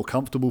little bit more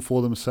comfortable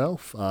for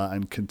themselves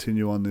and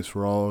continue on this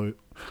road.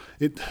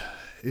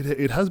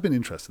 It has been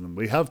interesting.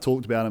 We have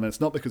talked about them, and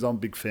it's not because I'm a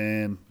big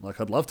fan. Like,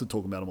 I'd love to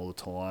talk about them all the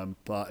time,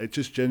 but it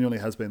just genuinely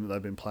has been that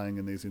they've been playing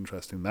in these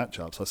interesting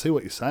matchups. I see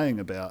what you're saying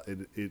about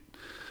it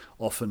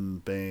often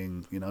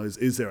being,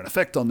 is there an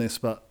effect on this?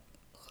 But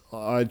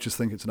I just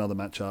think it's another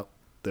matchup.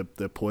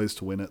 They're poised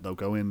to win it. They'll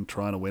go in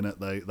trying to win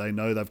it. They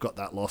know they've got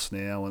that loss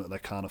now and that they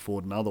can't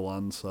afford another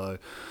one. So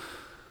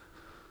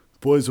the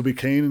boys will be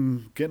keen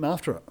in getting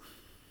after it.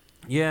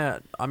 Yeah,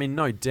 I mean,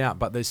 no doubt,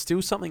 but there's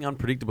still something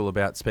unpredictable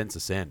about Spencer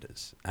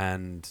Sanders.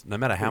 And no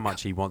matter how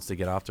much he wants to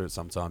get after it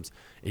sometimes,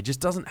 it just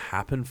doesn't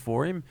happen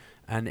for him.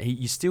 And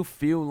you still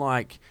feel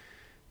like,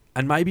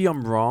 and maybe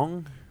I'm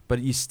wrong, but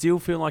you still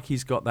feel like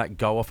he's got that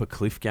go off a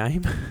cliff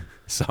game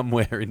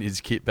somewhere in his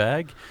kit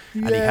bag,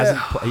 and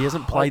he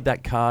hasn't played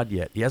that card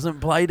yet. He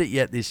hasn't played it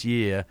yet this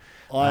year.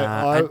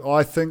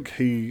 I think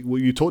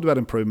you talked about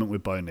improvement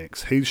with Bo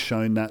Nix. He's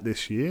shown that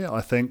this year. I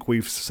think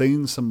we've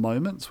seen some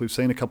moments. We've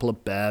seen a couple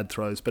of bad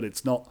throws, but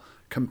it's not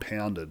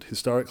compounded.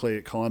 Historically,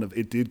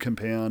 it did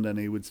compound, and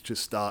he would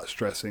just start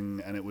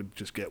stressing, and it would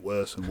just get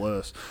worse and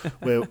worse.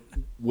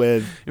 where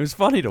it was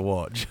funny to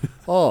watch.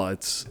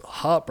 It's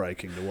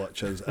heartbreaking to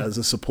watch as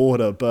a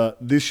supporter. But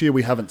this year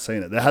we haven't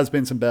seen it. There has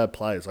been some bad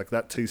plays, like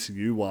that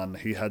TCU one.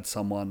 He had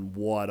someone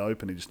wide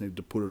open. He just needed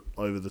to put it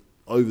over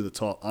the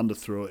top,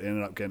 underthrew it,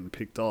 ended up getting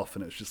picked off,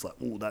 and it's just like,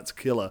 oh, that's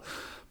killer.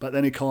 But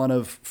then he kind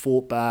of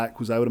fought back,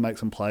 was able to make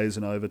some plays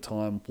in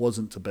overtime.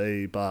 Wasn't to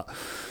be, but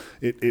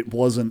it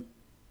wasn't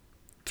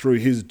through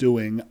his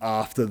doing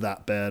after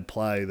that bad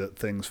play that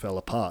things fell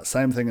apart.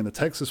 Same thing in the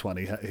Texas one.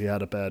 He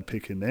had a bad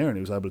pick in there, and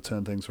he was able to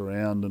turn things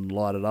around and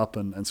light it up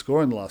and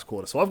score in the last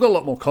quarter. So I've got a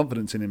lot more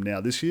confidence in him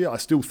now this year. I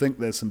still think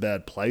there's some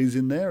bad plays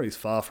in there. He's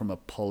far from a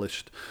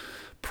polished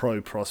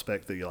pro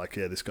prospect that you're like,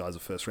 yeah, this guy's a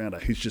first rounder.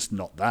 He's just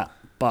not that.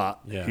 But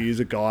he is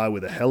a guy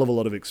with a hell of a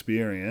lot of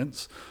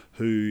experience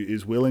who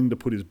is willing to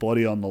put his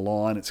body on the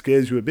line. It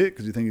scares you a bit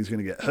because you think he's going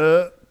to get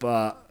hurt,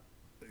 but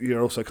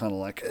you're also kind of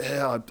like,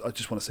 I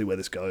just want to see where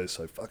this goes,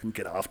 so fucking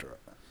get after it.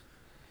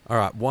 All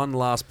right, one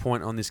last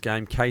point on this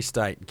game.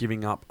 K-State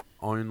giving up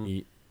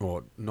only,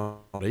 or not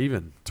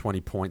even, 20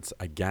 points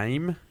a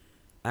game,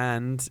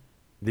 and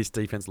this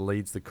defense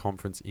leads the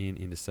conference in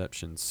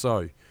interceptions.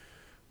 So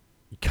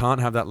you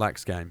can't have that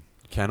lax game.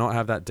 You cannot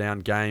have that down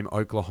game.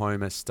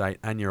 Oklahoma State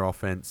and your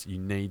offense, you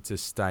need to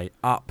stay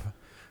up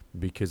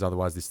because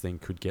otherwise this thing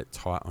could get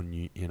tight on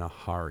you in a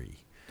hurry.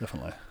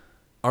 Definitely.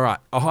 All right,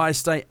 Ohio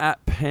State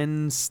at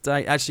Penn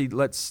State. Actually,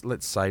 let's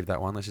save that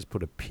one. Let's just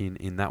put a pin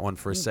in that one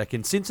for a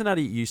second.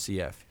 Cincinnati at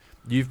UCF.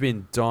 You've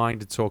been dying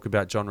to talk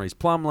about John Reese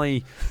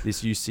Plumlee,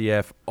 this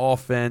UCF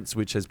offense,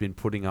 which has been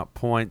putting up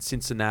points.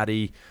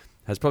 Cincinnati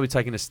has probably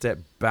taken a step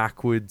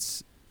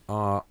backwards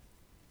on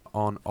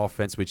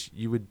offense, which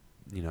you would,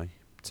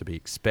 to be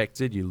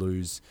expected. You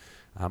lose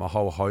a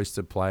whole host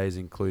of players,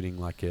 including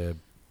like a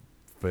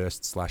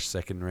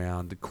first/second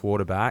round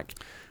quarterback.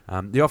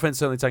 The offense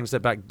certainly taking a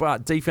step back,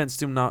 but defense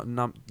still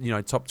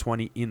top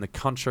 20 in the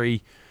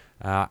country.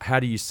 How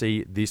do you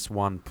see this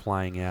one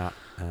playing out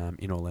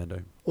in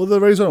Orlando? Well,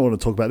 the reason I want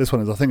to talk about this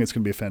one is I think it's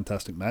going to be a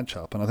fantastic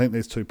matchup, and I think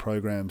these two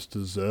programs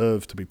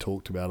deserve to be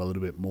talked about a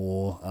little bit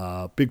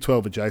more. Big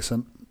 12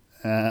 adjacent,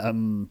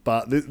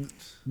 but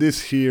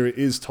this here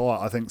is tight.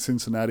 I think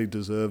Cincinnati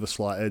deserve a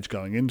slight edge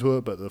going into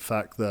it, but the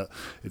fact that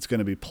it's going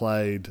to be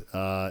played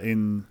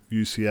in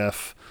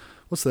UCF,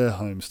 what's their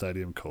home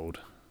stadium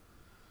called?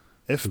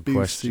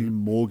 FBC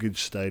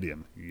Mortgage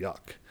Stadium.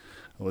 Yuck.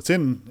 Well, it's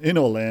in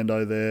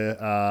Orlando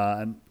there,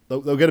 and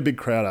they'll get a big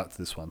crowd out to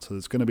this one. So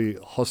there's going to be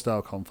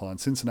hostile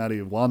confines. Cincinnati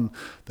have won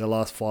their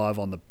last 5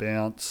 on the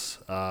bounce.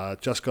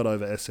 Just got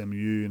over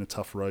SMU in a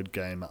tough road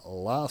game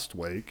last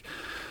week.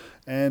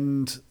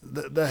 And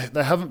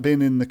they haven't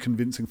been in the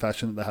convincing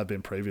fashion that they have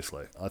been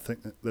previously. I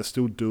think that they're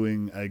still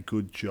doing a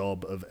good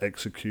job of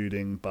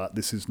executing, but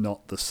this is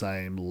not the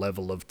same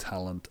level of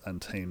talent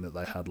and team that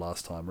they had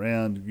last time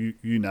round.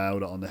 You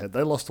nailed it on the head.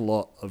 They lost a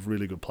lot of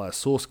really good players.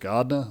 Sauce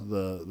Gardner,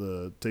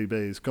 the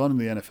DB, has gone in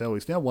the NFL.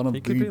 He's now one of the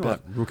could be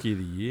like rookie of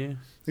the year.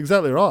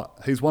 Exactly right.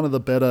 He's one of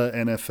the better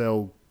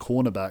NFL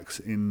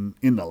cornerbacks in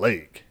the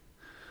league.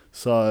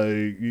 So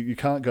you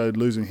can't go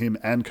losing him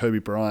and Kobe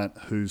Bryant,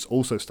 who's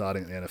also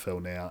starting at the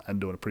NFL now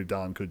and doing a pretty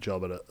darn good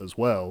job at it as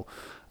well,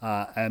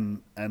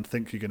 and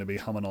think you're going to be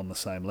humming on the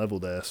same level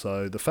there.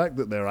 So the fact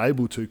that they're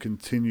able to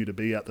continue to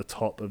be at the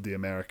top of the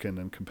American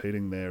and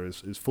competing there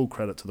is full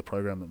credit to the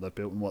program that they've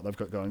built and what they've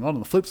got going on. On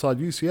the flip side,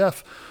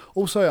 UCF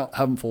also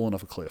haven't fallen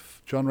off a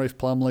cliff. John Reese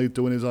Plumlee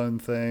doing his own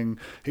thing.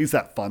 He's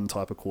that fun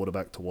type of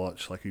quarterback to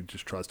watch. Like, he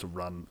just tries to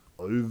run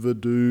over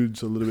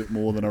dudes a little bit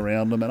more than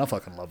around them, and I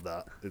fucking love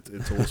that.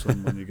 It's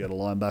awesome when you get a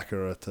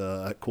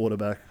linebacker at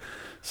quarterback.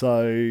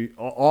 So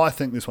I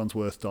think this one's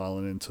worth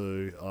dialing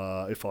into.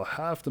 If I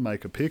have to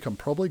make a pick, I'm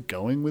probably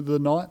going with the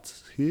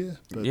Knights here,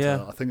 but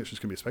I think it's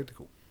just going to be a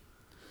spectacle.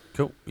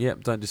 Cool. Yeah,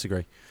 don't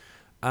disagree.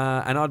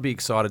 And I'd be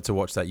excited to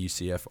watch that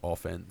UCF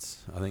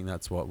offense. I think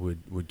that's what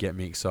would get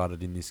me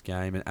excited in this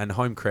game. And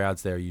home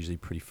crowds there are usually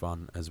pretty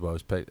fun as well,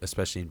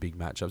 especially in big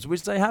matchups,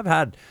 which they have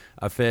had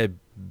a fair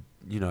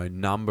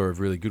number of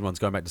really good ones,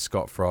 going back to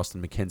Scott Frost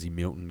and Mackenzie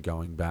Milton,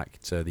 going back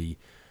to the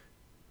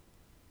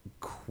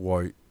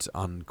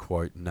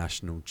quote-unquote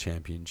national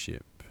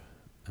championship.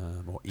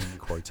 Or in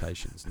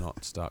quotations,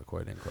 not start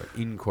quote, end quote.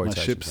 In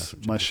quotations.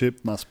 My shirt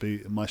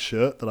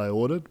that I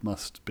ordered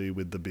must be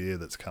with the beer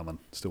that's coming.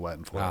 Still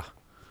waiting for it.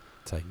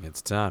 Taking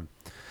its time.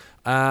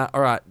 All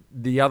right,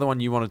 the other one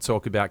you want to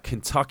talk about,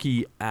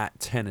 Kentucky at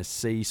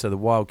Tennessee. So the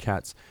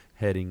Wildcats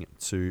heading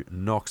to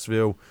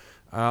Knoxville.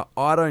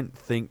 I don't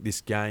think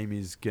this game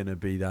is going to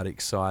be that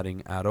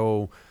exciting at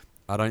all.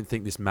 I don't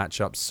think this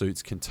matchup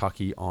suits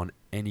Kentucky on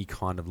any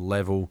kind of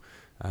level.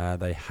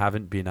 They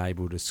haven't been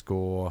able to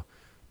score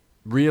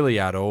really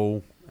at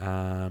all.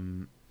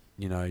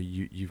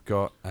 you've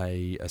got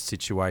a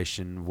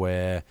situation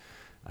where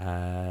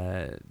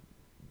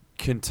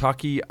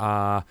Kentucky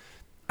are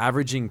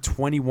averaging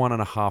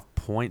 21.5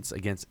 points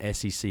against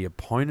SEC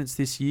opponents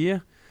this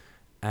year,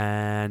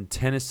 and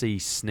Tennessee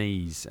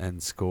sneeze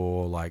and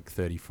score like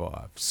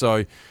 35.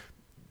 So,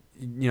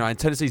 and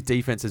Tennessee's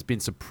defense has been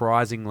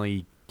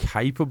surprisingly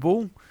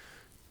capable.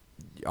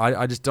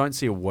 I just don't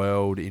see a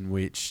world in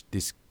which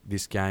this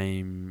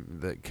game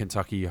that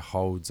Kentucky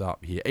holds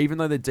up here, even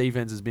though their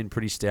defense has been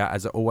pretty stout,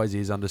 as it always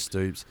is under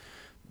Stoops.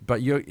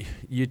 But you're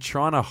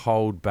trying to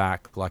hold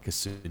back like a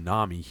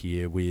tsunami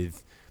here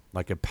with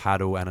like a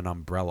paddle and an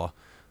umbrella.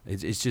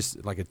 It's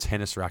just like a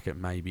tennis racket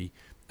maybe,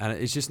 and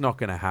it's just not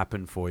going to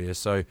happen for you.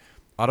 So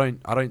I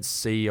don't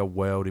see a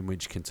world in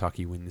which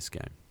Kentucky win this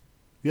game.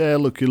 Yeah,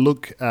 look, you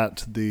look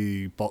at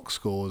the box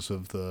scores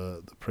of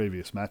the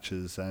previous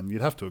matches, and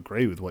you'd have to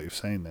agree with what you've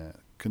seen there.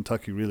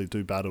 Kentucky really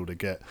do battle to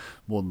get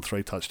more than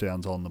 3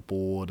 touchdowns on the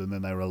board, and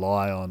then they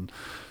rely on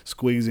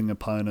squeezing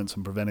opponents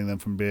and preventing them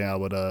from being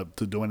able to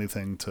do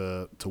anything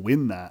to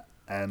win that.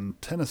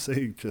 And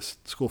Tennessee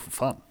just score for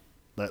fun.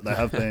 They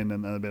have been,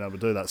 and they've been able to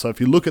do that. So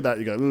if you look at that,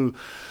 you go, ooh.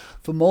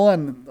 For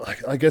mine,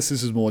 I guess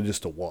this is more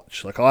just a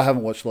watch. Like, I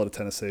haven't watched a lot of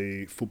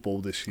Tennessee football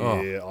this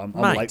year. I'm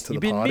late to the party.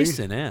 You've been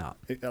missing out.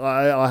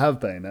 I have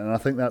been, and I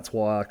think that's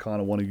why I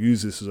kind of want to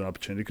use this as an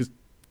opportunity, because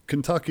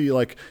Kentucky,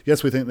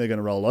 yes, we think they're going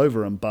to roll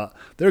over them, but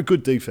they're a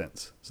good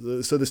defense. So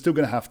they're still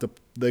going to have to.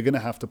 They're going to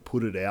have to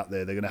put it out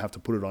there. They're going to have to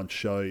put it on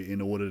show in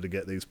order to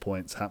get these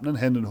points happening.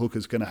 Hendon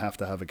Hooker's going to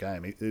have a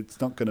game.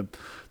 It's not going to.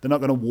 They're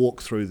not going to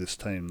walk through this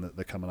team that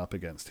they're coming up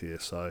against here.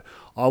 So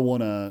I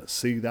want to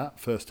see that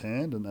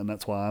firsthand, and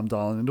that's why I'm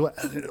dialing into it.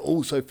 And it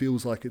also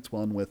feels like it's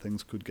one where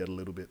things could get a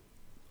little bit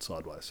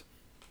sideways.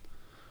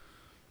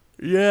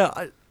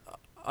 Yeah,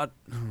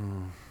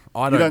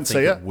 I don't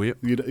see it.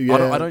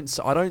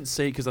 I don't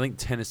see it because I think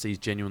Tennessee is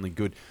genuinely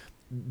good.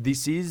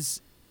 This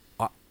is,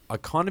 I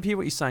kind of hear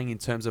what you're saying in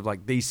terms of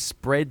like these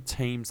spread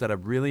teams that are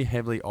really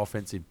heavily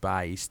offensive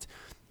based.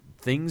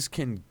 Things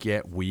can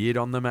get weird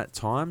on them at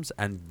times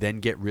and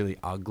then get really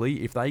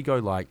ugly. If they go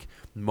like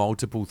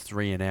multiple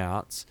 3 and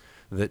outs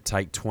that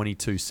take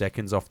 22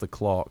 seconds off the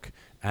clock,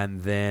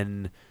 and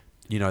then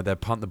they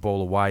punt the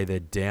ball away, they're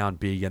down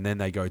big, and then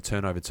they go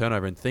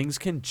turnover, and things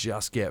can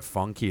just get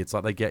funky. It's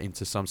like they get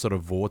into some sort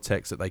of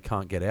vortex that they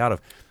can't get out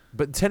of.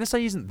 But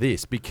Tennessee isn't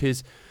this,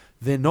 because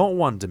they're not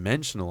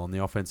one-dimensional on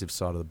the offensive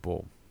side of the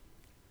ball.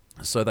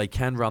 So they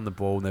can run the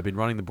ball, and they've been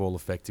running the ball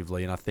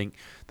effectively, and I think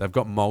they've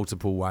got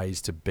multiple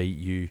ways to beat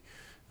you.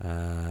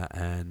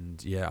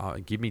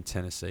 Give me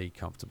Tennessee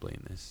comfortably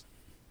in this.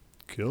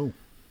 Cool.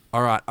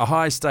 All right,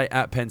 Ohio State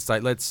at Penn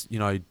State. Let's,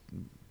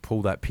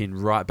 pull that pin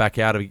right back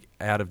out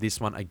of this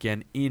one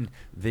again in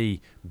the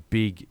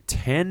Big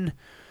Ten.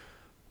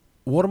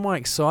 What am I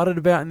excited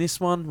about in this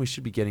one? We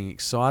should be getting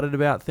excited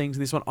about things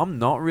in this one. I'm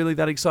not really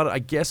that excited. I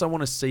guess I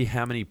want to see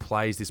how many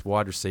plays this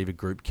wide receiver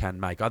group can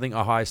make. I think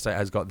Ohio State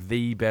has got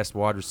the best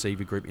wide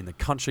receiver group in the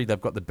country. They've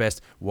got the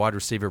best wide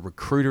receiver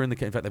recruiter in the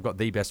country. In fact, they've got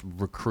the best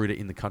recruiter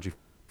in the country,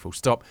 full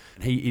stop.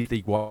 He is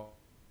the wide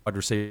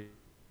receivers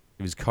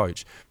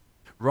coach.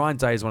 Ryan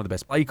Day is one of the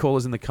best play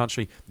callers in the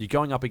country. You're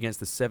going up against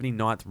the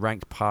 79th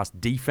ranked pass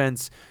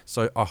defense.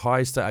 So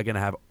Ohio State are going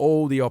to have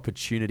all the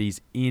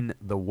opportunities in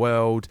the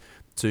world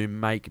to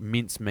make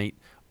mincemeat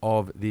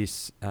of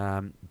this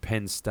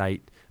Penn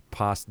State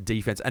pass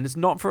defense. And it's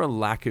not for a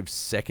lack of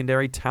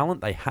secondary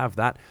talent. They have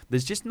that.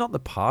 There's just not the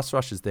pass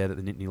rushes there that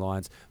the Nittany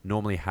Lions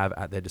normally have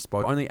at their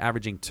disposal. Only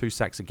averaging 2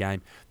 sacks a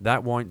game.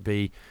 That won't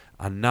be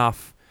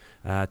enough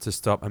to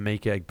stop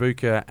Emeka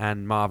Egbuka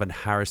and Marvin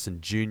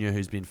Harrison Jr.,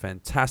 who's been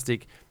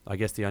fantastic. I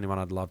guess the only one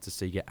I'd love to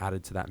see get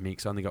added to that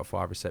mix. Only got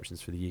 5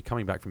 receptions for the year,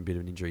 coming back from a bit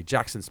of an injury.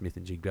 Jackson Smith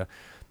and Jigba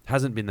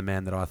hasn't been the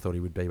man that I thought he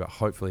would be, but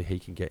hopefully he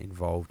can get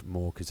involved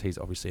more because he's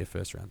obviously a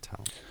first-round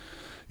talent.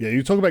 Yeah,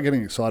 you talk about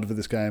getting excited for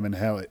this game and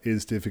how it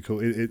is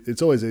difficult.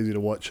 It's always easy to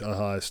watch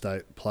Ohio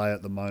State play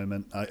at the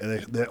moment.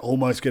 They're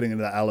almost getting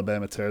into that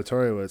Alabama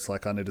territory where it's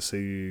like, I need to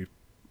see you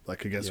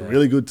against a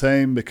really good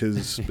team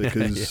because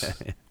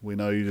we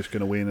know you're just going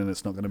to win and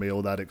it's not going to be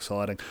all that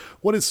exciting.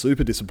 What is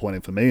super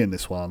disappointing for me in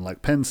this one,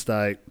 like Penn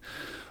State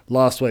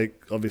last week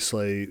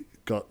obviously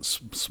got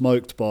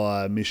smoked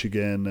by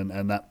Michigan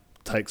and that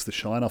takes the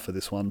shine off of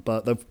this one,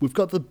 but we've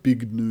got the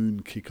big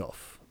noon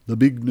kickoff. The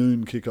big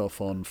noon kickoff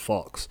on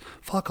Fox.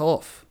 Fuck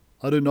off.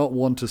 I do not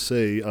want to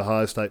see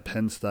Ohio State,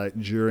 Penn State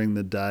during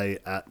the day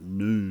at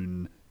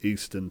noon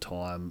Eastern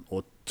time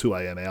or 2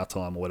 a.m. our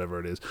time or whatever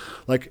it is.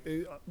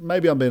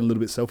 Maybe I'm being a little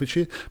bit selfish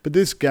here, but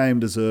this game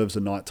deserves a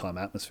nighttime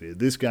atmosphere.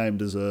 This game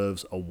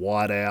deserves a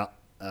whiteout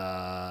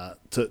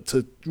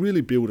to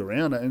really build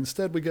around it.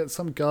 Instead, we get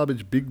some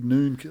garbage big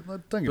noon.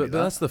 Don't give me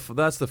that.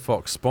 That's the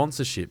Fox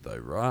sponsorship, though,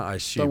 right? I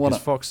assume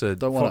Fox are.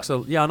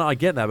 Yeah, no, I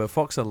get that, but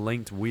Fox are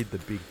linked with the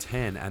Big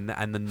Ten, and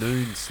the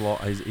noon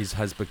slot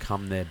has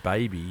become their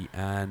baby,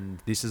 and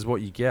this is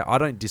what you get. I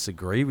don't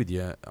disagree with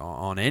you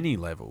on any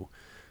level.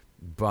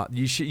 But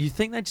you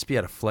think they'd just be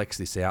able to flex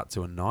this out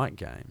to a night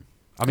game?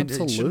 I mean,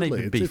 absolutely. It shouldn't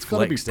even be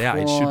flexed out.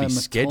 It should be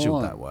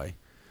scheduled that way.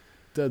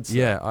 Dead set.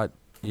 Yeah,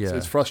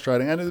 It's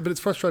frustrating, but it's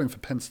frustrating for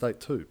Penn State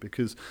too,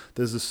 because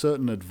there's a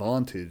certain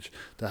advantage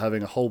to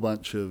having a whole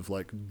bunch of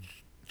like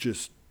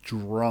just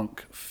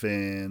drunk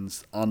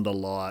fans under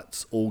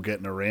lights all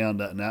getting around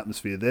at an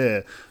atmosphere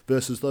there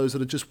versus those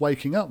that are just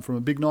waking up from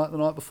a big night the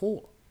night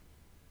before.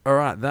 All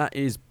right, that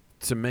is,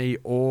 to me,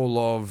 all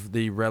of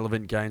the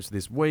relevant games for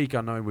this week.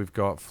 I know we've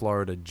got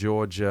Florida,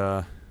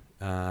 Georgia.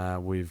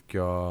 We've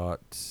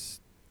got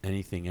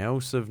anything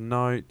else of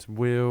note,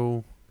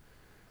 Will?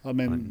 I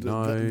mean,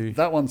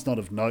 that one's not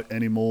of note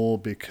anymore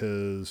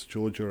because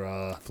Georgia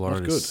are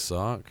Florida not good.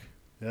 Suck.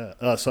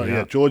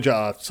 Yeah. Georgia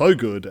are so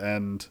good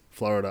and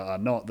Florida are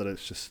not, that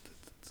it's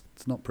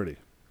not pretty.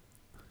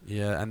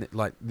 Yeah, and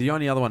like the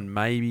only other one,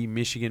 maybe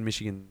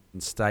Michigan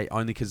State,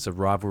 only because it's a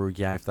rivalry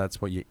game, if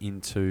that's what you're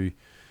into.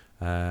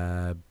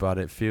 But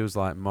it feels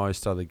like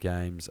most other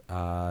games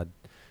are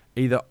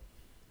either,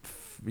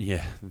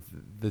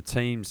 the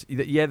teams,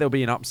 there'll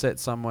be an upset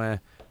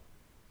somewhere,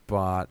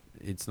 but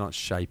it's not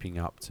shaping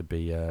up to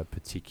be a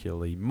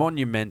particularly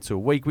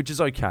monumental week, which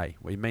is okay.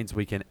 It means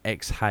we can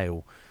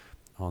exhale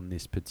on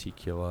this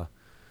particular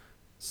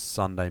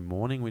Sunday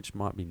morning, which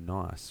might be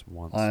nice.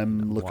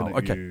 I'm looking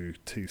at you,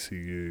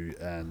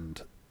 TCU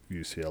and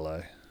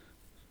UCLA.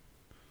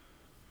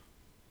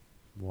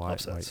 Why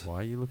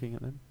are you looking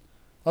at them?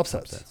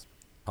 Upsets.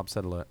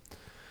 Upset alert.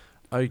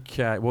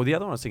 Okay. Well, the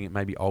other one I was thinking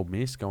maybe Ole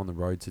Miss go on the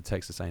road to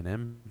Texas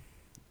A&M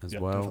as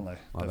well.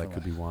 Definitely. That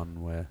could be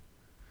one where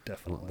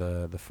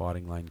the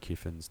Fighting Lane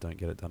Kiffins don't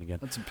get it done again.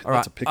 All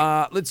right.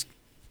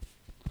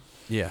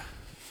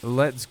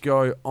 Let's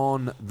go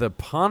on the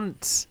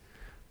punt.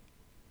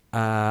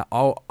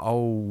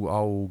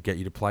 I'll get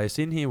you to play us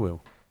in here,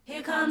 Will.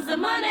 Here comes the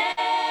money.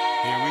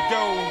 Here we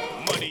go.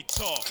 Money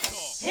talk.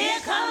 Here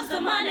comes the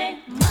money.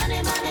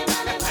 Money, money, money,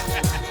 money.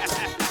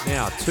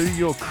 Now, to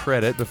your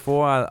credit,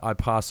 before I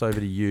pass over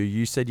to you,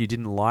 you said you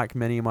didn't like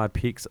many of my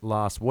picks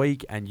last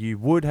week, and you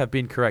would have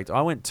been correct.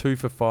 I went 2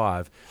 for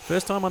 5.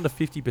 First time under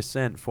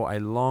 50% for a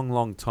long,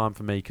 long time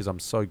for me because I'm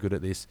so good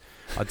at this.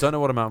 I don't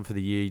know what I'm up for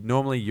the year.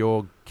 Normally,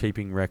 you're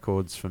keeping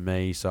records for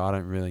me, so I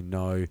don't really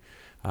know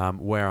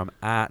where I'm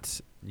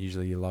at.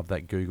 Usually you love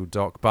that Google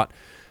Doc, but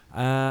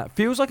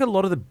feels like a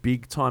lot of the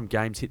big time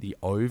games hit the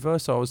over,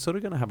 so I was sort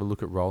of going to have a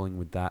look at rolling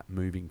with that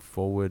moving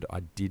forward. I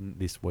didn't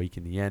this week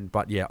in the end,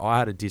 but yeah, I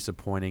had a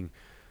disappointing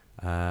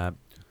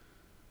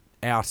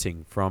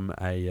outing from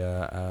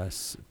a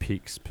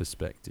picks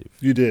perspective.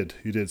 You did.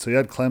 So you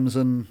had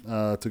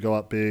Clemson to go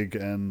up big,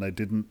 and they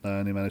didn't. They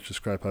only managed to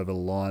scrape over the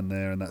line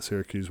there in that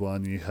Syracuse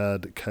one. You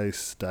had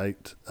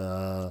K-State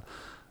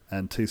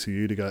and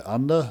TCU to go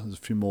under. There's a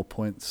few more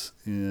points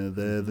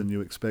there than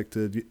you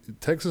expected.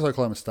 Texas,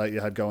 Oklahoma State, you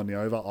had going the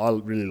over. I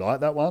really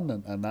like that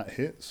one, and that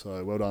hit,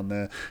 so well done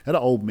there. Had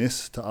an Ole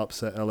Miss to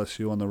upset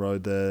LSU on the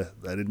road there.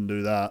 They didn't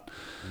do that.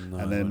 No,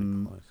 and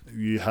then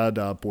you had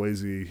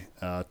Boise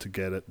to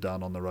get it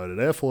done on the road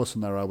at Air Force,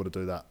 and they were able to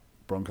do that.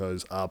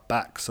 Broncos are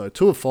back. So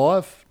 2 of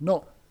 5,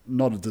 not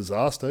a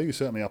disaster. You're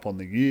certainly up on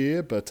the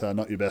year, but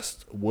not your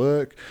best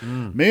work.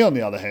 Me, on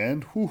the other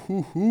hand,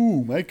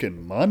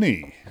 making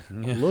money.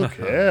 Look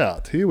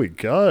out. Here we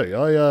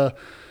go. I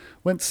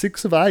went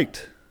 6 of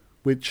 8,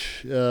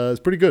 which is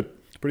pretty good.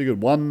 It's pretty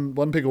good.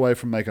 One pick away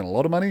from making a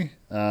lot of money.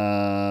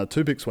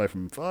 2 picks away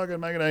from fucking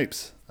making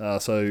heaps.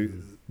 So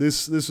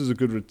this is a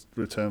good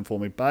return for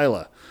me.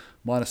 Baylor,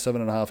 minus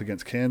 7.5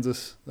 against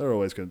Kansas. They're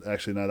always good.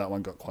 Actually, no, that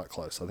one got quite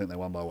close. I think they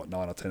won by, 9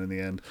 or 10 in the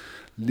end.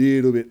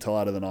 Little bit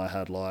tighter than I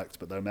had liked,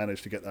 but they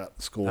managed to get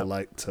that score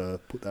late to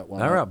put that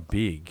one They were up. up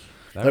big.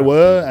 They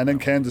were, and then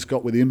Kansas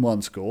got within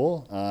 1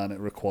 score, and it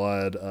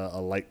required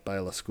a late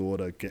Baylor score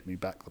to get me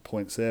back the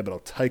points there, but I'll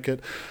take it.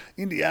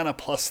 Indiana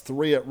plus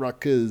 3 at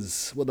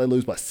Rutgers. What, they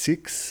lose by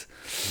 6?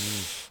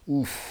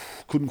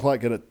 Oof, couldn't quite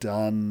get it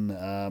done.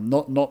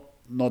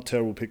 Not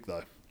terrible pick,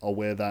 though. I'll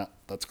wear that.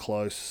 That's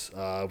close.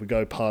 We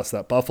go past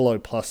that. Buffalo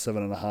plus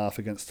 7.5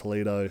 against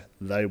Toledo.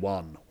 They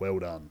won. Well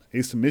done.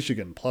 Eastern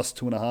Michigan plus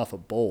 2.5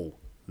 at Ball.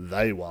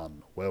 They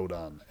won. Well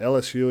done.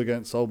 LSU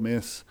against Ole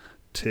Miss.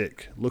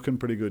 Tick. Looking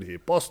pretty good here.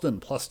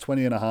 Boston plus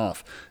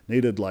 20.5.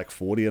 Needed like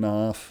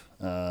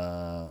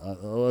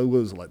 40.5. It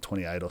was like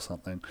 28 or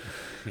something.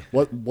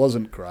 What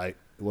wasn't great.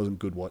 It wasn't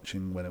good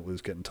watching when it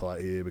was getting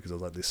tight here because I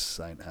was like, this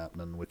ain't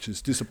happening, which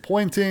is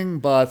disappointing.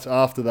 But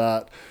after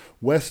that,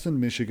 Western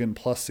Michigan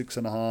plus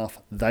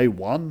 6.5, they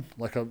won.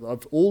 Like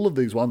I've all of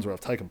these ones where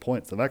I've taken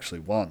points, they've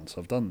actually won.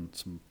 So I've done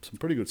some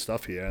pretty good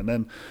stuff here. And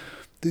then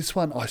this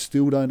one, I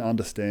still don't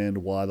understand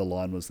why the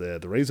line was there.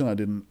 The reason I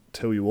didn't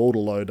tell you all to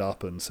load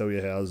up and sell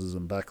your houses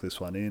and back this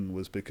one in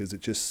was because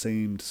it just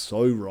seemed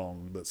so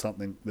wrong that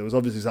there was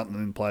obviously something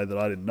in play that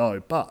I didn't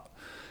know. But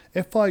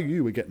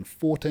FIU were getting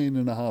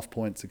 14.5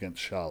 points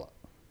against Charlotte.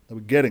 They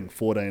were getting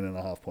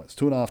 14.5 points,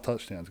 2.5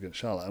 touchdowns against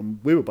Charlotte.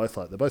 And we were both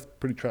like, they're both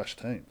pretty trash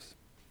teams.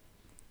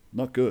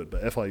 Not good,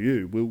 but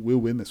FIU will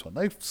win this one.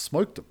 They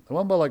smoked them. They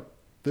won by like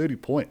 30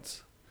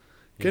 points.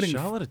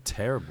 Charlotte are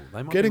terrible.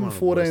 They might getting be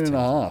one of the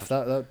 14.5.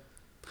 That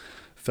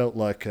felt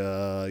like,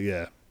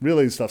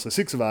 really stuff. So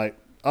 6 of 8,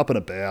 up and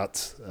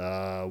about.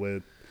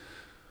 We're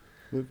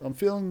I'm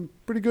feeling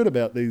pretty good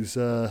about these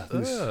Look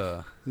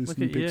new at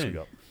picks you. we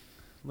got.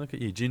 Look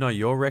at you. Do you know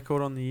your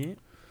record on the year?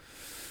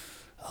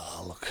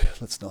 Oh, look,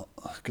 let's not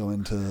go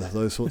into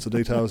those sorts of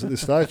details at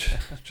this stage.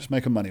 Just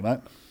making money, mate.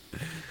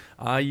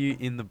 Are you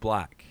in the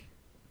black?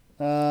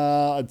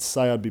 I'd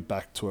say I'd be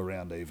back to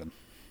around even.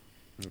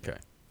 Okay.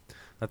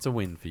 That's a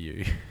win for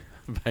you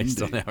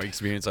based on our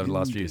experience over the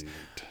last few years. Indeed.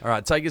 All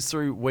right, take us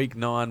through week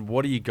 9.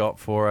 What do you got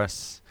for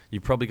us?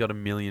 You've probably got a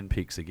million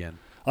picks again.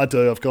 I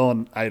do. I've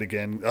gone 8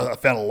 again. I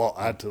found a lot.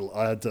 I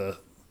had to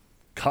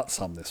cut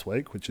some this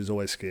week, which is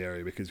always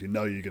scary because you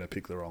know you're going to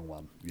pick the wrong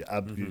one.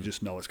 You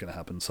just know it's going to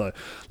happen. So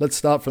let's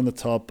start from the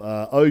top.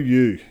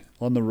 OU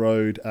on the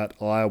road at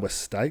Iowa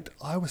State.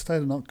 Iowa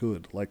State are not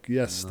good.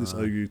 This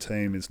OU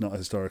team is not a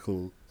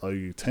historical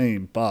OU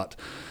team, but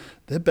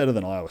they're better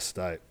than Iowa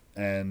State.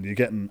 And you're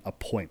getting a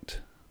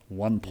point.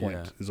 1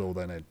 point is all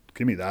they need.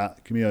 Give me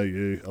that. Give me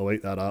OU. I'll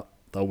eat that up.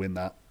 They'll win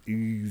that.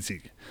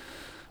 Easy.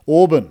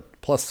 Auburn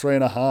plus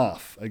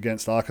 3.5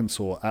 against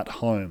Arkansas at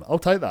home. I'll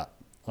take that.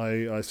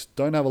 I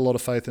don't have a lot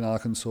of faith in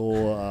Arkansas.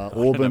 Auburn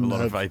I don't have a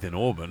lot of faith in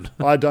Auburn.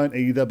 I don't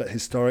either, but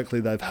historically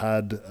they've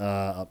had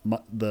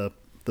the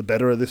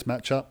better of this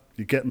matchup.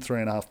 You're getting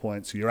 3.5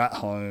 points. You're at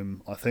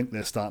home. I think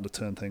they're starting to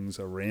turn things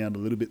around a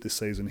little bit this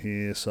season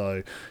here.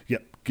 So,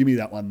 yep, give me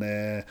that one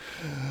there.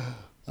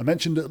 I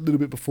mentioned it a little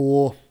bit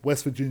before.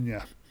 West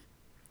Virginia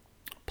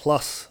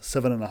plus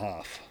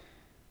 7.5.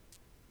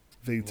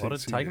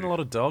 Taking a lot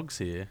of dogs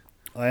here.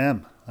 I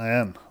am.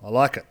 I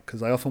like it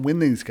because they often win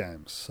these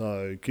games.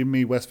 So give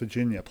me West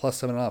Virginia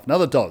plus 7.5.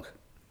 Another dog.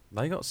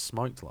 They got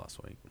smoked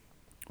last week.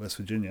 West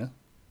Virginia.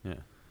 Yeah.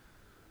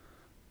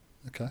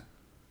 Okay.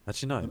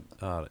 Actually,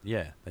 no.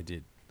 Yeah, they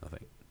did, I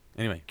think.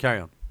 Anyway, carry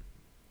on.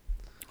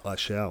 I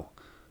shall.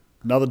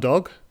 Another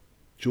dog.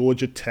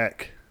 Georgia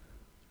Tech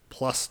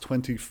plus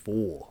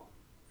 24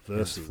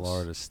 versus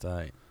Florida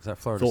State. Is that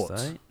Florida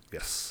Thoughts? State?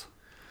 Yes.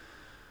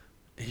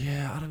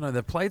 Yeah, I don't know.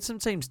 They've played some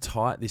teams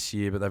tight this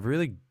year, but they've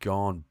really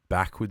gone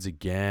backwards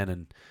again.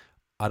 And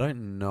I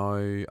don't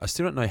know. I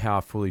still don't know how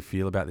I fully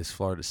feel about this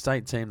Florida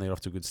State team. They got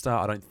off to a good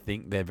start. I don't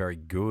think they're very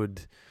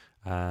good.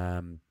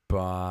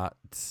 But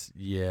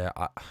yeah,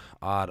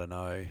 I don't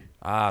know.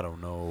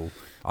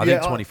 I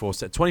think 24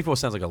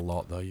 sounds like a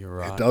lot, though. You're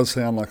right. It does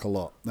sound like a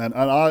lot. And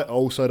I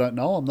also don't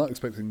know. I'm not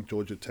expecting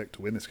Georgia Tech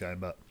to win this game,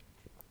 but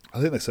I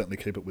think they certainly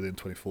keep it within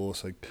 24.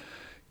 So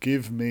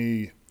give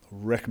me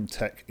Wreckham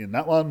Tech in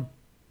that one.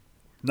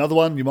 Another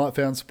one you might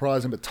find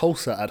surprising, but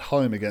Tulsa at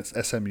home against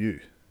SMU.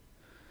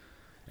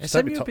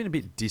 SMU have been a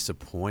bit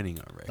disappointing,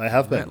 I reckon. They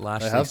have been. That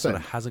last year sort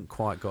of hasn't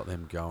quite got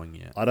them going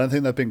yet. I don't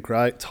think they've been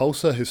great.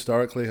 Tulsa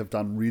historically have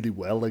done really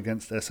well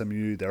against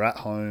SMU. They're at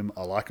home.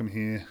 I like them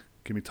here.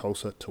 Give me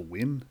Tulsa to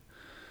win.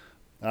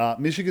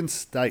 Michigan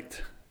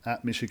State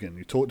at Michigan.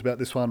 You talked about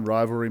this one,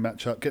 rivalry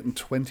matchup, getting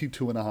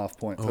 22.5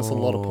 points. That's a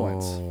lot of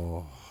points.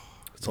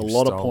 It's a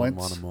lot of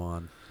points.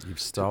 You've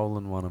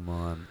stolen one of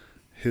mine.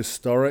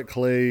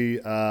 Historically,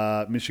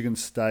 Michigan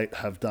State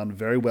have done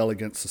very well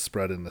against the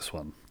spread in this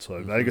one.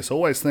 So Vegas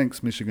always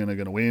thinks Michigan are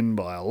going to win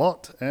by a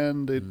lot,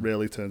 and it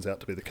rarely turns out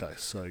to be the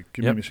case. So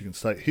give me Michigan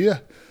State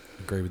here.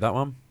 Agree with that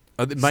one.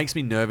 It makes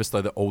me nervous,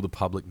 though, that all the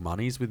public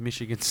money's with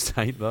Michigan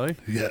State, though.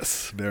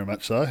 Yes, very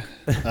much so.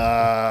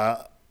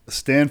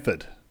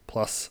 Stanford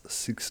plus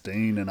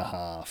 16.5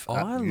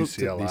 at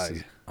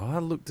UCLA. I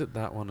looked at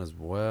that one as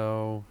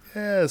well.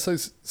 Yeah, so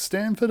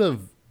Stanford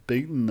have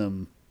beaten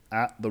them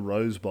at the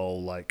Rose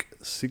Bowl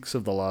 6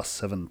 of the last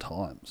 7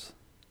 times.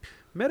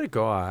 Met a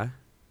guy,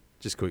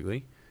 just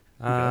quickly,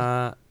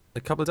 a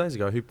couple of days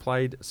ago who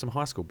played some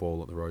high school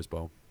ball at the Rose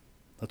Bowl.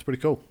 That's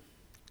pretty cool.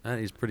 That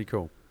is pretty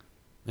cool.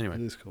 Anyway.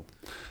 It is cool.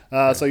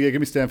 So, give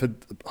me Stanford.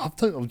 I've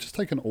just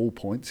taken all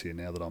points here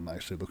now that I'm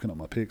actually looking at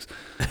my picks.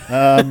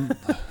 The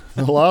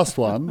last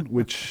one,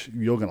 which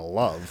you're going to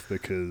love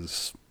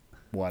because...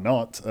 why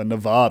not?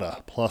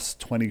 Nevada plus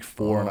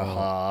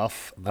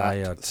 24.5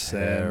 at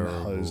San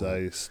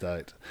Jose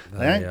State.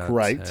 They ain't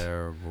great.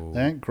 Terrible.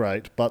 They ain't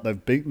great, but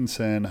they've beaten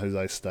San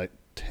Jose State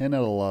 10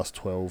 out of the last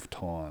 12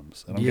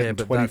 times. And I'm getting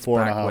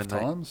 24.5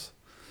 times.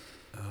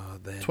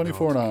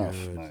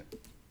 24.5, mate.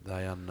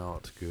 They are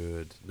not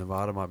good.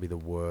 Nevada might be the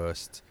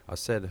worst. I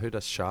said, who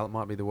does Charlotte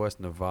might be the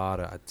worst?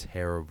 Nevada are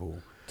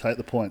terrible. Take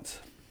the points.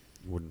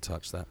 Wouldn't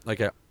touch that.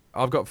 Okay.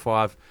 I've got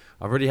 5.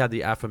 I've already had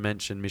the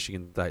aforementioned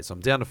Michigan State, so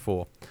I'm down to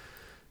 4.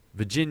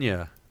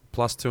 Virginia,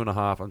 plus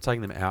 2.5. I'm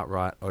taking them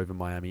outright over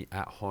Miami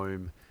at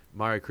home.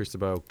 Mario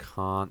Cristobal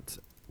can't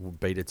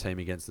beat a team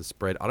against the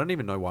spread. I don't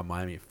even know why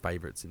Miami are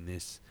favourites in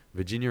this.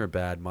 Virginia are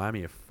bad.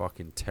 Miami are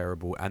fucking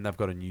terrible, and they've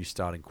got a new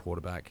starting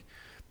quarterback.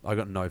 I've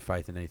got no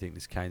faith in anything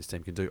this Canes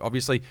team can do.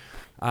 Obviously,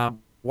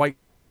 Wake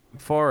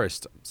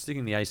Forest,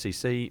 sticking the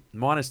ACC,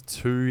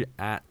 -2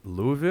 at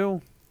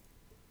Louisville.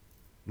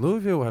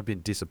 Louisville have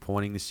been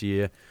disappointing this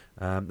year.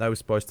 They were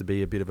supposed to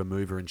be a bit of a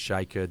mover and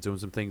shaker, doing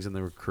some things in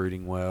the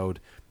recruiting world.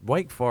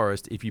 Wake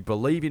Forest, if you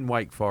believe in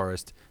Wake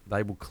Forest,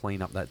 they will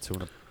clean up that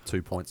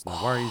 2 points, no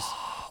worries.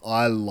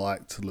 I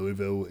liked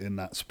Louisville in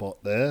that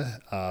spot there.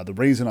 The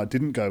reason I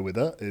didn't go with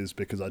it is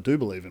because I do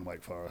believe in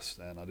Wake Forest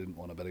and I didn't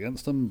want to bet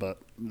against them. But,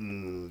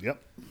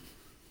 yep,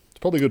 it's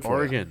probably good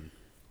for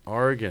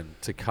Oregon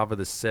to cover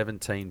the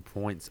 17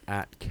 points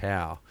at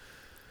Cal.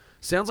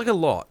 Sounds like a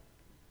lot,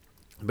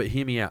 but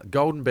hear me out.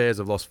 Golden Bears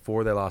have lost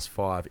 4 of their last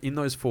 5. In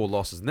those 4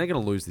 losses, and they're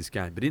going to lose this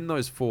game, but in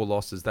those 4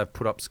 losses, they've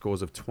put up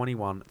scores of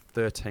 21,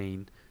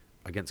 13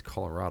 against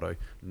Colorado,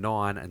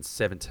 9 and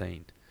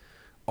 17.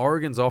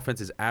 Oregon's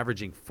offense is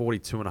averaging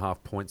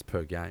 42.5 points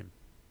per game.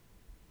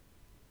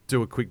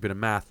 Do a quick bit of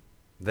math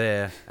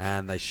there,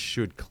 and they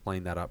should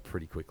clean that up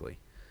pretty quickly.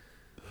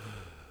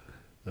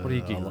 What are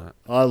you giggling at?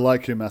 I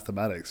like your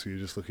mathematics. You're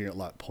just looking at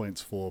like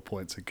points for,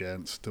 points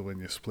against to when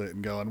you split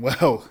and going,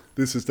 well,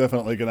 this is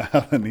definitely going to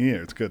happen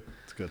here. It's good.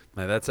 It's good.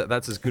 No, that's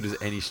as good as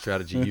any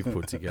strategy you've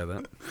put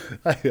together.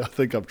 Hey, I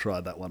think I've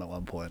tried that one at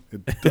one point.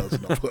 It does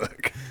not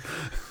work.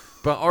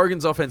 But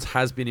Oregon's offense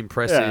has been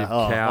impressive.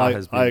 Cal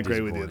has been I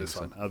agree with you disappointing, this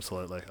so. one.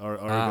 Absolutely.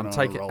 Oregon are on a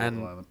roll at the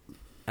moment.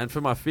 And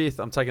for my 5th,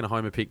 I'm taking a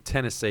homer pick,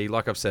 Tennessee.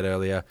 Like I've said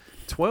earlier,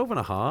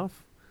 12.5.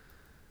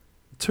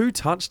 2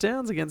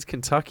 touchdowns against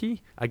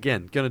Kentucky.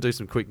 Again, going to do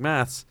some quick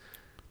maths.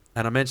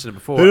 And I mentioned it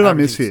before. Who did I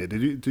miss here?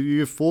 Did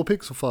you have 4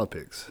 picks or 5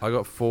 picks? I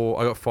got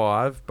 4. I got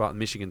 5, but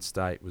Michigan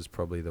State was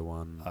probably the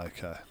one.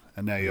 Okay.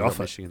 And now you're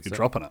off it. You're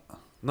dropping it.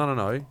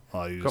 No.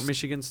 Oh, you got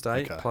Michigan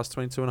State plus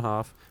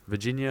 22.5.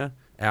 Virginia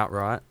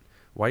outright.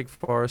 Wake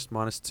Forest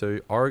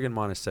 -2. Oregon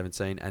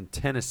 -17. And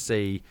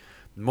Tennessee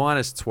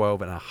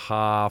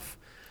 -12.5.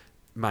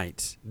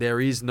 Mate, there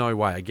is no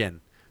way.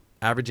 Again,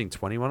 averaging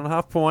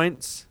 21.5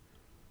 points.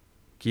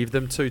 Give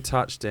them 2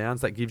 touchdowns.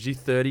 That gives you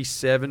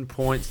 37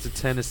 points to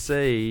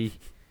Tennessee.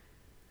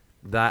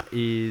 That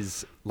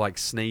is like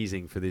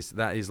sneezing for this.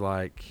 That is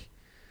like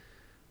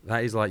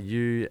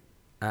you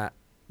at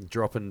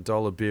dropping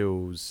dollar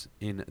bills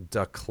in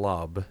the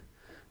club.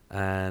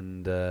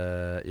 And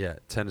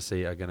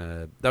Tennessee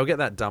they'll get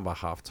that done by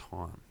half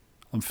time.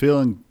 I'm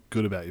feeling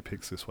good about your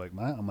picks this week,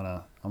 mate. I'm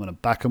gonna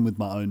back them with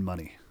my own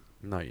money.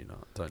 No, you're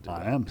not. Don't do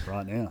that. I am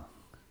right now.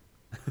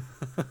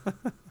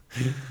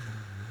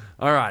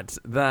 All right,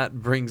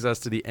 that brings us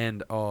to the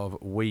end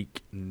of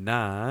week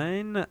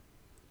 9.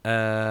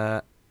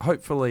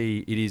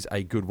 Hopefully it is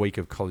a good week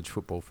of college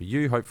football for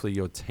you. Hopefully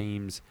your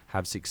teams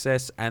have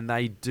success and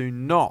they do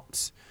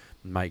not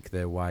make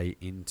their way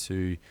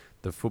into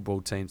the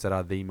football teams that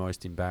are the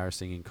most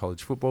embarrassing in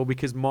college football,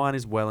 because mine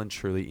is well and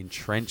truly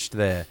entrenched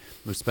there.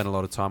 We've spent a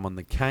lot of time on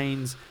the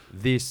Canes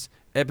this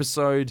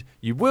episode.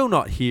 You will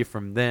not hear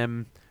from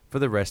them for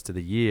the rest of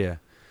the year.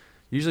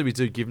 Usually we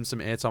do give them some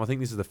airtime. I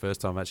think this is the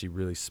first time I've actually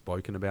really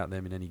spoken about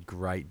them in any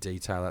great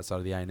detail outside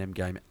of the A&M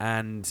game.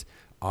 And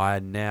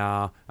I'm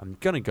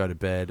going to go to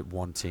bed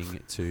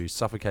wanting to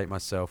suffocate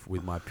myself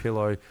with my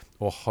pillow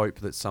or hope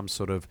that some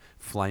sort of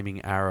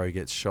flaming arrow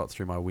gets shot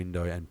through my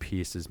window and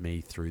pierces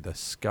me through the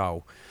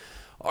skull.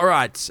 All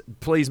right,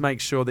 please make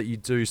sure that you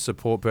do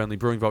support Burnley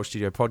Brewing Vault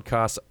Studio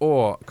Podcast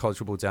or College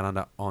Football Down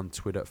Under on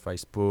Twitter,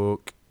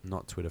 Facebook.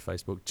 Not Twitter,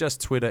 Facebook.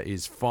 Just Twitter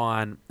is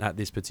fine at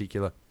this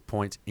particular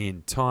point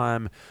in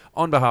time.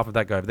 On behalf of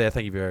that guy over there,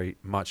 thank you very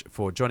much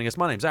for joining us.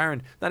 My name's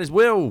Aaron. That is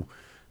Will.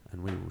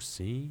 And we will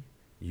see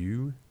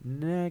you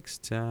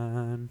next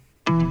time.